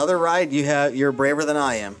see another ride. You're braver than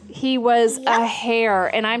I am. He was a hair,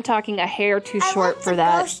 and I'm talking a hair too I short want for the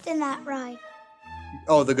that. ghost in that ride.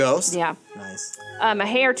 Oh, the ghost? Yeah. Nice. A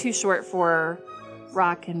hair too short for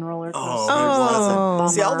Rock and Roller Coaster. Oh, he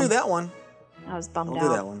wasn't. See, I'll Bummer. do that one. I was bummed I'll out.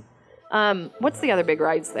 do that one. What's the other big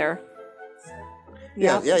rides there?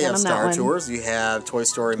 Yeah, you been have on that Star one. Tours. You have Toy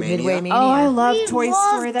Story Mania. Midway Mania. Oh, I love We Toy loved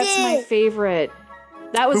Story. That's my it. favorite.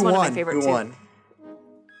 That was Who one won? of my favorite Who too. won?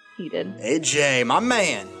 He did. AJ, my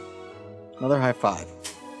man. Another high five.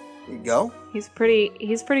 There you go. He's pretty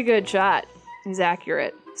good shot. He's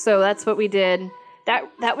accurate. So that's what we did.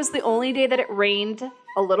 That was the only day that it rained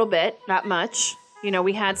a little bit, not much.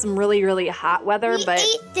 We had some really, really hot weather, We but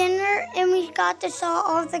ate dinner and we got to saw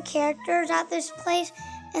all the characters at this place,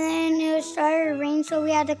 and then it started to rain, so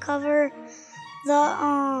we had to cover the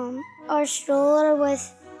our stroller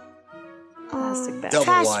with plastic bag. Double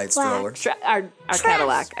trash wide bags. stroller. Our Trash.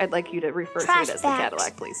 Cadillac. I'd like you to refer to Trash it as the bags.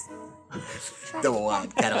 Cadillac, please. Double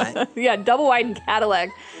wide Cadillac. Yeah, double wide and Cadillac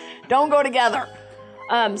don't go together.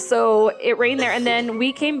 So it rained there, and then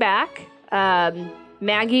we came back.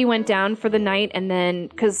 Maggie went down for the night, and then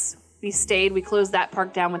because we closed that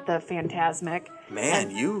park down with the Phantasmic. Man,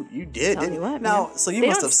 you did, Tell didn't you what, Now, man. so you They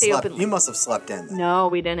must don't have stay slept. open You must have slept in. Then. No,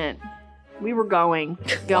 we didn't. We were going.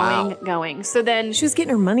 So then, She was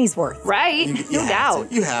getting her money's worth. right? No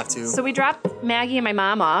doubt. You have to. So we dropped Maggie and my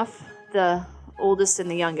mom off, the oldest and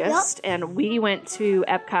the youngest, and we went to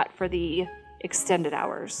Epcot for the extended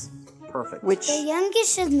hours. Perfect. Which The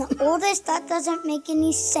youngest and the oldest, that doesn't make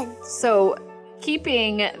any sense. so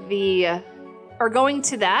going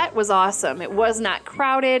to that was awesome. It was not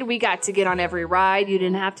crowded. We got to get on every ride. You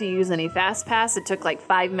didn't have to use any fast pass. It took like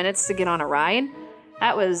 5 minutes to get on a ride.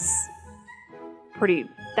 That was pretty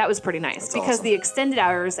nice because awesome. the extended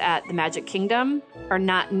hours at the Magic Kingdom are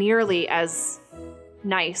not nearly as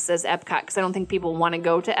nice as Epcot because I don't think people want to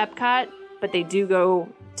go to Epcot, but they do go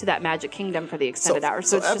to that Magic Kingdom for the extended hours.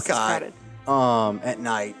 So it's just as crowded. At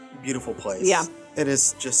night, beautiful place. Yeah. It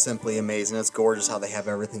is just simply amazing. It's gorgeous how they have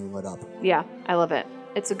everything lit up. Yeah, I love it.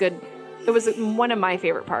 It was one of my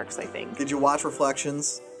favorite parks, I think. Did you watch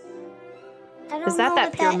Reflections? I don't Is that know that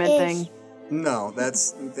what pyramid is. thing? No,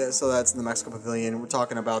 that's in the Mexico Pavilion. We're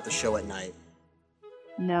talking about the show at night.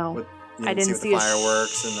 No. You I didn't see the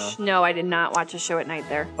fireworks and the. No, I did not watch a show at night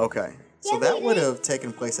there. Okay, so Yeah, that we would did. have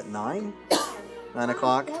taken place at 9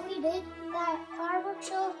 o'clock. Yeah, we did that fireworks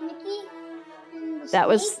show with Mickey and the That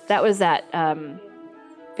was at Fantastic.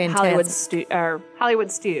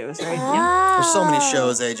 Hollywood Studios, right? There's so many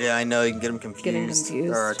shows, AJ. I know you can get them confused. Getting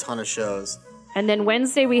confused. There are a ton of shows. And then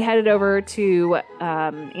Wednesday we headed over to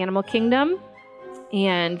Animal Kingdom,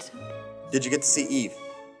 and Did you get to see Eve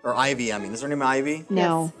or Ivy? I mean, is her name Ivy?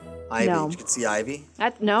 no, Ivy. No. Did you get to see Ivy?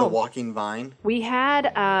 The no, walking vine. we had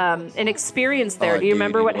an experience there. Oh, Do you dude,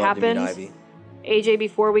 remember you'd what love to meet happened, Ivy. AJ?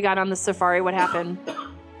 Before we got on the safari, what happened?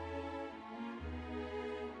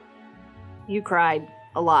 You cried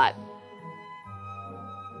a lot.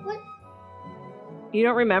 What? You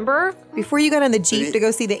don't remember? Before you got on the Jeep he- to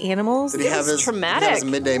go see the animals? Did he have was his traumatic.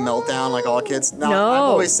 midday meltdown like all kids? No. No. I've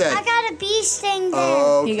always said. I got a bee sting there.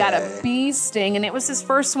 Okay. He got a bee sting, and it was his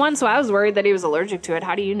first one, so I was worried that he was allergic to it.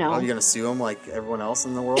 How do you know? Oh, you gonna sue him like everyone else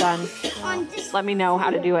in the world? Done. On this Let me know how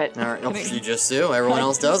to do it. All right. No, you just sue. Everyone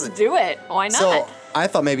else does it. Do it. Why not? So I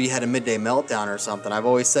thought maybe you had a midday meltdown or something. I've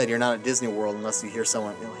always said you're not at Disney World unless you hear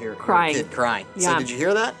you'll hear Crying. a kid crying. Yeah. So did you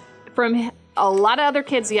hear that? From a lot of other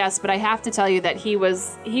kids, yes, but I have to tell you that he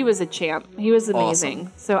was a champ. He was amazing.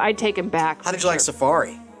 Awesome. So I'd take him back. How did you like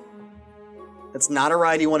Safari? It's not a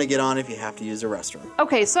ride you want to get on if you have to use a restroom.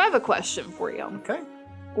 Okay, so I have a question for you. Okay.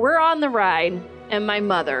 We're on the ride, and my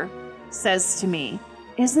mother says to me,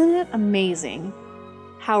 "Isn't it amazing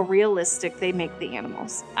how realistic they make the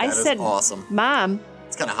animals?" I That is said, awesome. "Mom,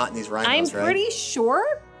 It's kind of hot in these rhinos, I'm right? pretty sure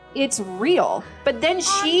it's real." But then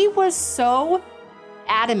she was so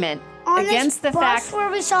adamant On against this the bus fact. where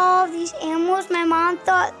we saw all these animals, my mom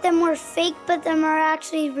thought them were fake, but them are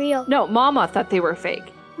actually real. No, Mama thought they were fake.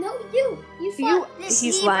 No, you thought this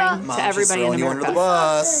He's zebra. lying Mom, to she's everybody in throwing you under America. the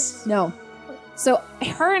bus. No. So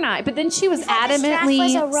her and I, but then she was thought this giraffe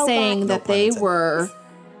was a adamantly robot. saying No that pun they intended. were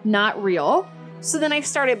not real. So then I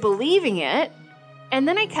started believing it. And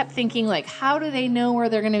then I kept thinking, like, how do they know where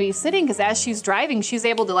they're going to be sitting? Because as she's driving, she's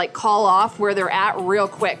able to, like, call off where they're at real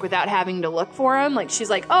quick without having to look for them. Like, she's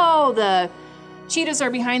like, oh, the cheetahs are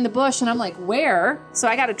behind the bush. And I'm like, where? So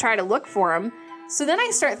I got to try to look for them. So then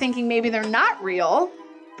I start thinking maybe they're not real,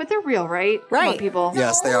 but they're real, right? Come on, Right. people.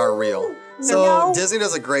 Yes, they are real. So No. Disney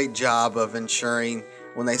does a great job of ensuring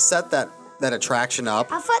when they set that attraction up.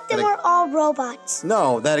 I thought them that were all robots.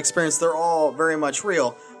 No, that experience, they're all very much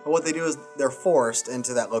real. But what they do is they're forced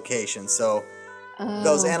into that location. So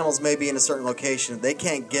those animals may be in a certain location. They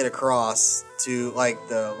can't get across to, like,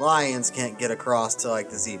 the lions can't get across to, like,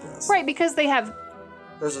 the zebras. Right, because they have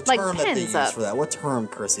There's a like term that they pins use up. for that. What term,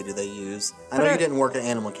 Chrissy, do they use? I What know are- you didn't work at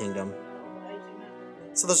Animal Kingdom.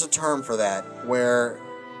 So there's a term for that where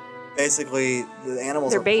basically the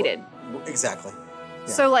animals They're are baited. Exactly.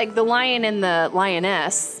 Yeah. So, like, the lion and the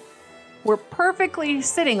lioness were perfectly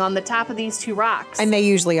sitting on the top of these two rocks. And they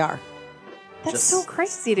usually are. That's just- so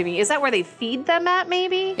crazy to me. Is that where they feed them at,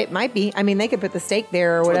 maybe? It might be. I mean, they could put the steak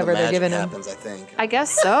there or That's where whatever the they're magic giving them. happens, I think. I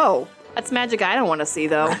guess so. That's magic I don't want to see,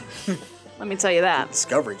 though. Let me tell you that.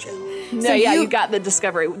 Discovery Channel. No, yeah, you got the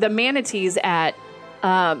Discovery. The manatees at...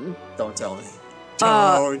 Don't tell me.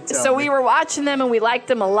 Uh, Don't tell so me. we were watching them and we liked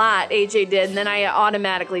them a lot. AJ did, and then I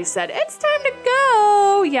automatically said, "It's time to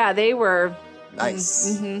go." Yeah, they were.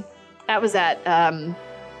 Nice. That was at the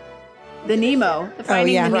Nemo, the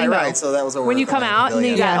Finding yeah. the Right, Nemo. right. So that was over When at you the come Land out and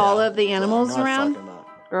you Pavilion. got Yeah. all of the Yeah, animals I know what you're around, talking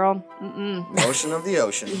about. girl. Ocean of the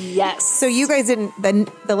ocean. Yes. So you guys didn't,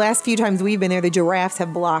 the last few times we've been there, the giraffes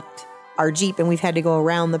have blocked our Jeep and we've had to go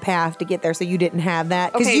around the path to get there. So you didn't have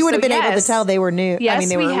that. Because Okay, you would have so been able to yes. tell they were new. Yes, I mean,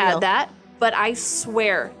 they we were had real. that. But I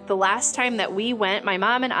swear, the last time that we went, my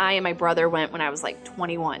mom and I and my brother went when I was like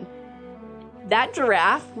 21. that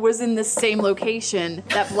giraffe was in the same location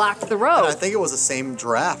that blocked the And road. I think it was the same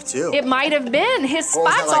giraffe too. It might have been. His What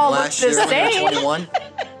was that, spots like all look last the year when you same. were 21?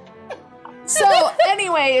 So,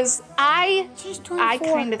 anyways, I She's 24.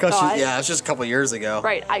 kind of Because thought, yeah, it's just a couple years ago.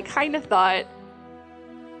 right, I kind of thought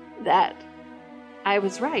that I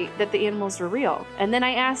was right, that the animals were real. And then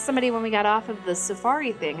I asked somebody when we got off of the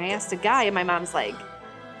safari thing, I asked a guy, and my mom's like,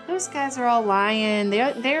 those guys are all lying.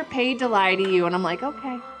 They're paid to lie to you. And I'm like,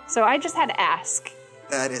 okay. So I just had to ask.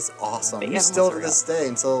 That is awesome. The You animals still are to real. this day,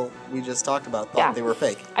 until we just talked about, thought Yeah. they were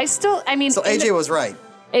fake. So AJ was right.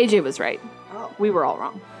 AJ was right. Oh. We were all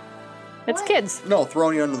wrong. It's kids. No,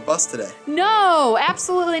 throwing you under the bus today. No,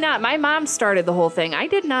 absolutely not. My mom started the whole thing. I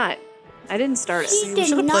did not. I didn't start it. She We did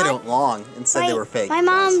should have played not. it along and said they Right. were fake. My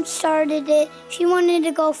mom started it. She wanted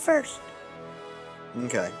to go first.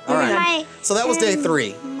 Okay. All right. My- So that was day and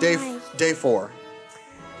 3. Day my- 4.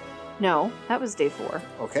 No, that was day 4.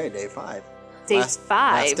 Okay, day 5. Day Last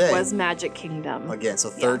 5 day. was Magic Kingdom. Again, so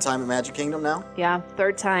third time at Magic Kingdom now? Yeah,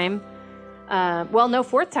 third time. Well, no,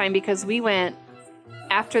 fourth time because we went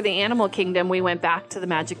after the Animal Kingdom. We went back to the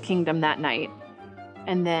Magic Kingdom that night,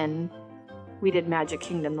 and then we did Magic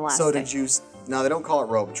Kingdom the last So day. did you... Now, they don't call it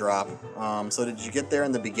rope drop. So did you get there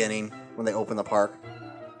in the beginning when they opened the park?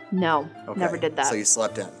 No, Okay. never did that. So you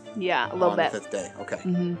slept in Yeah, a little on bit. the 5th day. Okay.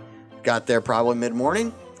 hmm Got there probably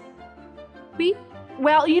mid-morning?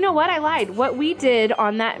 Well, you know what? I lied. What we did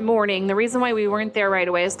on that morning, the reason why we weren't there right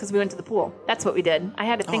away is because we went to the pool. That's what we did. I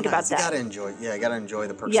had to think about You that. gotta enjoy... Yeah, you gotta enjoy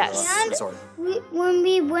the perks Yes. of the resort. When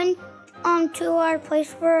we went to our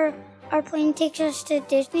place where our plane takes us to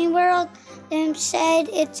Disney World, them said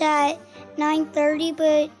it's at 9:30, but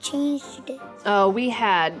it changed it. Oh,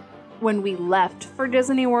 when we left for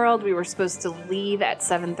Disney World, we were supposed to leave at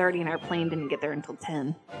 7:30 and our plane didn't get there until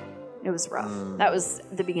 10. It was rough. That was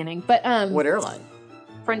the beginning. But What airline?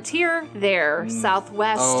 Frontier there,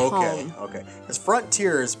 Southwest Oh, okay. home. Okay. Because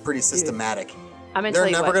Frontier is pretty systematic. I'm gonna They're tell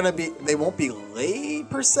you never what. gonna be... They won't be late,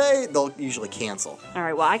 per se. They'll usually cancel. All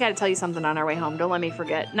right, well, I got to tell you something on our way home. Don't let me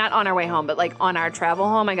forget. Not on our way home, but like on our travel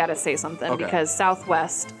home, I got to say something Okay. because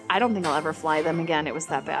Southwest, I don't think I'll ever fly them again. It was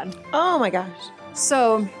that bad. Oh my gosh.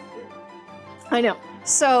 So, I know.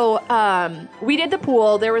 So, we did the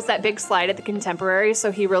pool. There was that big slide at the Contemporary,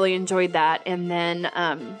 so he really enjoyed that. And then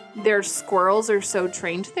their squirrels are so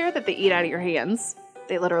trained there that they eat out of your hands.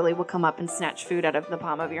 They literally will come up and snatch food out of the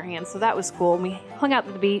palm of your hand. So that was cool. And we hung out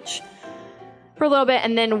at the beach for a little bit,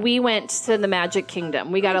 and then we went to the Magic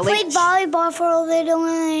Kingdom. We got a Played late... volleyball for a little,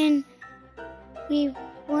 and we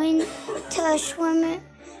went to swim.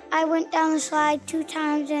 I went down the slide 2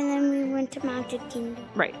 times, and then we went to Magic Kingdom.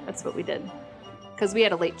 Right, that's what we did. Because we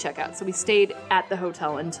had a late checkout, so we stayed at the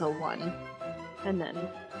hotel until 1. And then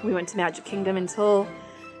we went to Magic Kingdom until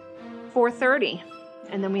 4:30.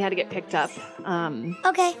 And then we had to get picked up.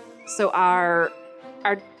 Okay. So our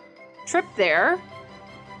trip there,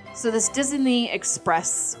 so this Disney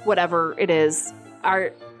Express, whatever it is,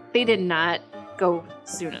 they did not go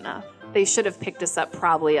soon enough. They should have picked us up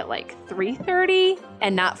probably at like 3:30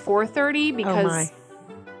 and not 4:30 because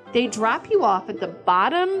they drop you off at the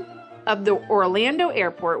bottom of the Orlando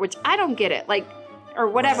airport, which I don't get it. Like, or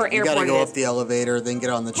whatever Right, you airport gotta go it up is. the elevator, then get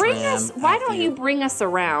on the Bring tram. us. Why after don't you bring us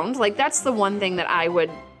around? Like, that's the one thing that I would.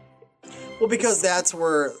 Well, because that's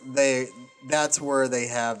where they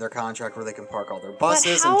have their contract where they can park all their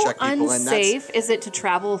buses But how and check people in. unsafe is it to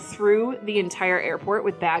travel through the entire airport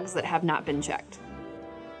with bags that have not been checked?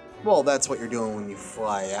 Well, that's what you're doing when you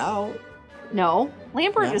fly out. No,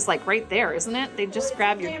 Lambert No? is like right there, isn't it? They just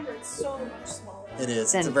grab your. Lambert's so much smaller. It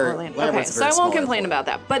is. Than It's a very. Orlando. Lambert's Okay, a so very I won't small complain airport. about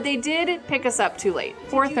that. But they did pick us up too late.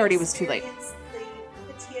 4:30 was too late.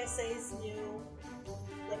 The TSA's new,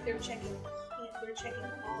 like they're checking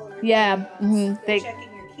all of your Yeah, bags, mhm, they're they-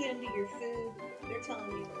 checking your candy, your food. They're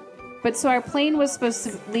telling you. But so our plane was supposed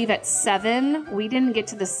to leave at 7. We didn't get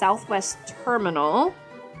to the Southwest Terminal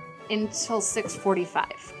until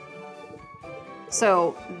 6:45.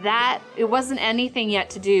 So it wasn't anything yet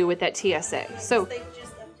to do with that TSA. So They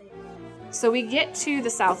just updated. So we get to the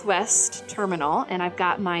Southwest Terminal, and I've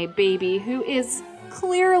got my baby who is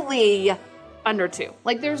clearly under 2.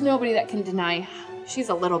 Like, there's nobody that can deny she's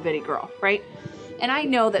a little bitty girl, right? And I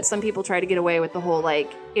know that some people try to get away with the whole,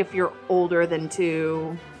 like, if you're older than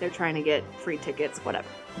 2, they're trying to get free tickets, whatever.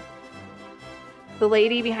 The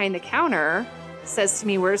lady behind the counter says to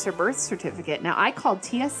me, where's her birth certificate? Now, I called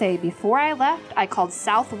TSA before I left, I called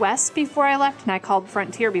Southwest before I left, and I called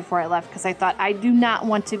Frontier before I left because I thought I do not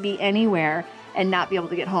want to be anywhere and not be able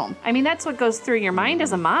to get home. I mean, that's what goes through your mind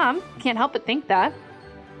as a mom. Can't help but think that.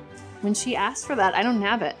 When she asked for that, I don't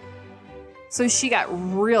have it. So she got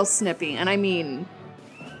real snippy, and I mean,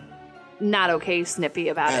 not okay snippy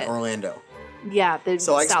about At it. Orlando. Yeah, the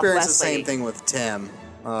So I experienced the Southwest same lady. thing with Tim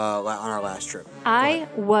on our last trip.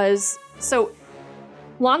 So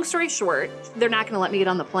long story short, they're not going to let me get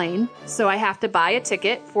on the plane. So I have to buy a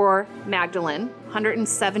ticket for Magdalene,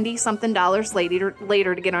 $170 something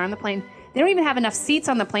later to get her on the plane. They don't even have enough seats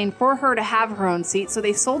on the plane for her to have her own seat. So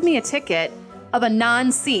they sold me a ticket of a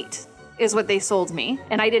non-seat is what they sold me.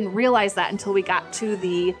 And I didn't realize that until we got to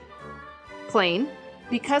the plane.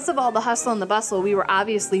 Because of all the hustle and the bustle, we were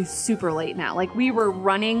obviously super late now. Like, we were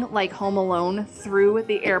running like Home Alone through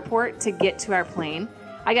the airport to get to our plane.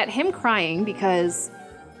 I got him crying because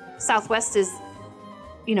Southwest is,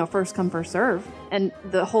 first come, first serve. And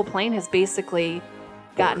the whole plane has basically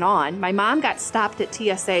gotten on. My mom got stopped at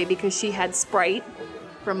TSA because she had Sprite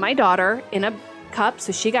from my daughter in a cup.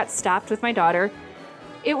 So she got stopped with my daughter.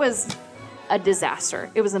 It was a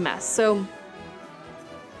disaster. It was a mess. So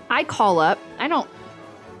I call up.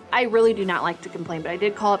 I really do not like to complain, but I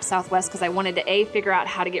did call up Southwest because I wanted to figure out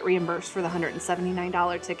how to get reimbursed for the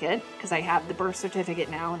 $179 ticket because I have the birth certificate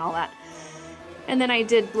now and all that. And then I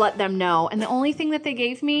did let them know. And the only thing that they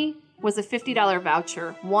gave me was a $50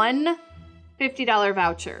 voucher. One $50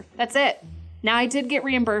 voucher. That's it. Now, I did get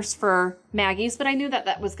reimbursed for Maggie's, but I knew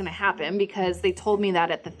that was going to happen because they told me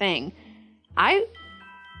that at the thing.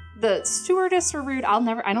 The stewardess were rude.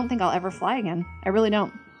 I don't think I'll ever fly again. I really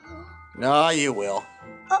don't. No, you will.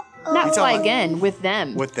 Not fly again with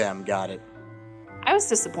them. With them, got it. I was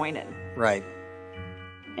disappointed. Right.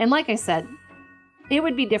 And like I said, it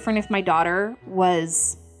would be different if my daughter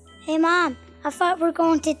was... Hey, Mom, I thought we're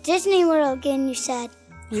going to Disney World again, you said.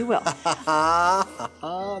 We will.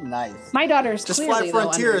 Nice. My daughter's Just clearly fly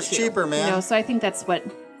low Frontier under is two, cheaper, man. So I think that's what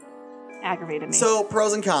aggravated me. So,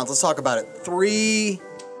 pros and cons. Let's talk about it. Three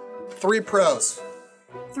pros.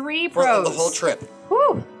 Three For pros. the whole trip.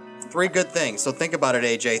 Whew. 3 good things. So think about it,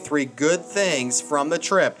 AJ. 3 good things from the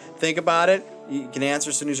trip. Think about it. You can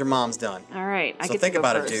answer as soon as your mom's done. All right. I So get think to go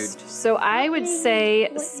about it, first. dude. So I would say,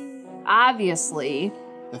 obviously,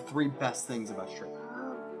 The 3 best things about the trip.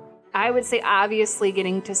 I would say obviously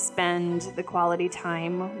getting to spend the quality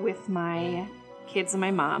time with my kids and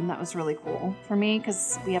my mom. That was really cool for me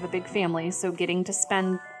because we have a big family. So getting to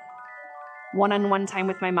spend one-on-one time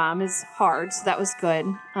with my mom is hard. So that was good.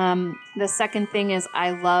 The second thing is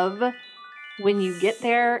I love when you get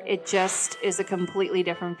there, it just is a completely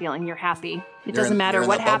different feeling. You're happy. It doesn't matter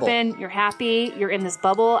what happened. You're happy. You're in this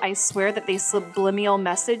bubble. I swear that they subliminal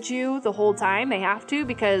message you the whole time. They have to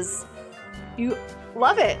because you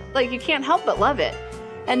love it. Like, you can't help but love it.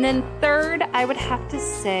 And then third, I would have to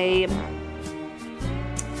say,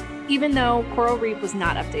 even though Coral Reef was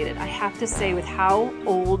not updated, I have to say with how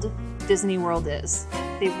old Disney World is,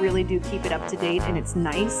 they really do keep it up to date and it's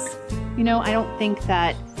nice. I don't think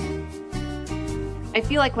that... I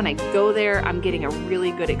feel like when I go there, I'm getting a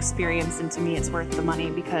really good experience, and to me it's worth the money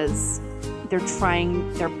because they're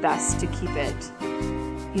trying their best to keep it,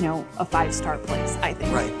 a 5-star place, I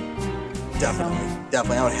think. Right. Definitely.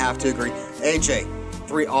 I would have to agree. AJ,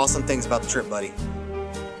 3 awesome things about the trip, buddy.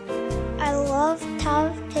 I love Tower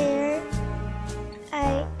of Terror.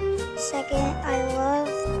 I love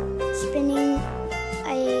spending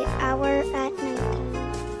an hour at nighttime.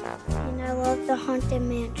 And I love the Haunted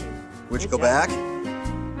Mansion. Would you go back?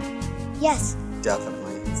 Yes.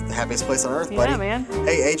 Definitely. It's the happiest place on earth, buddy. Yeah, man.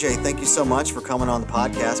 Hey, AJ, thank you so much for coming on the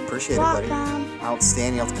podcast. Appreciate it, buddy. Welcome.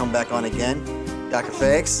 Outstanding. You'll have to come back on again. Dr.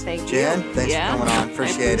 Fakes, Thank Jen, you. thanks for coming on.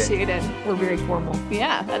 Appreciate I appreciate it. We're very formal.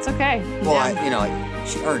 Yeah, that's okay. Well, Yeah.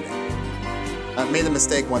 she earned it. I made the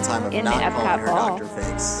mistake one time of In the not Epcot calling her Hall. Dr.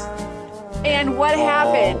 Fakes. And what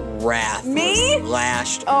happened? Wrath Me? was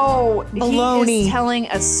lashed. Oh, Baloney. he is telling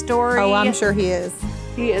a story. Oh, I'm sure he is.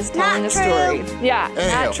 He is telling Not a story. true. Yeah,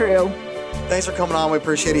 Anyhow. not true. Thanks for coming on. We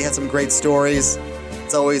appreciate it. You had some great stories.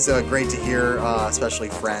 It's always great to hear, especially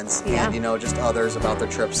friends Yeah. and, just others about their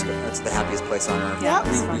trips. It's the happiest place on earth. Yeah,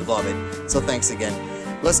 it's we fun. love it. So thanks again.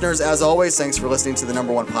 Listeners, as always, thanks for listening to the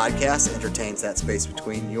 #1 podcast that entertains that space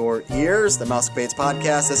between your ears, the Mousecapades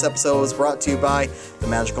Podcast. This episode was brought to you by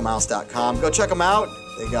themagicalmouse.com. Go check them out.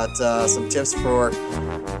 They got some tips for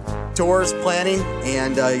tours, planning,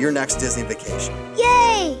 and your next Disney vacation.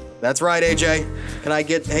 Yay! That's right, AJ.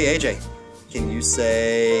 Hey, AJ, can you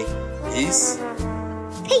say peace?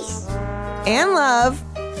 Peace. And love.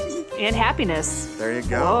 And happiness. There you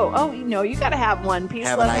go. Oh, you gotta have one. Peace,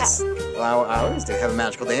 Have love, a nice, well, I always do. Have a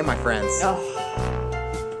magical day, my friends. Oh.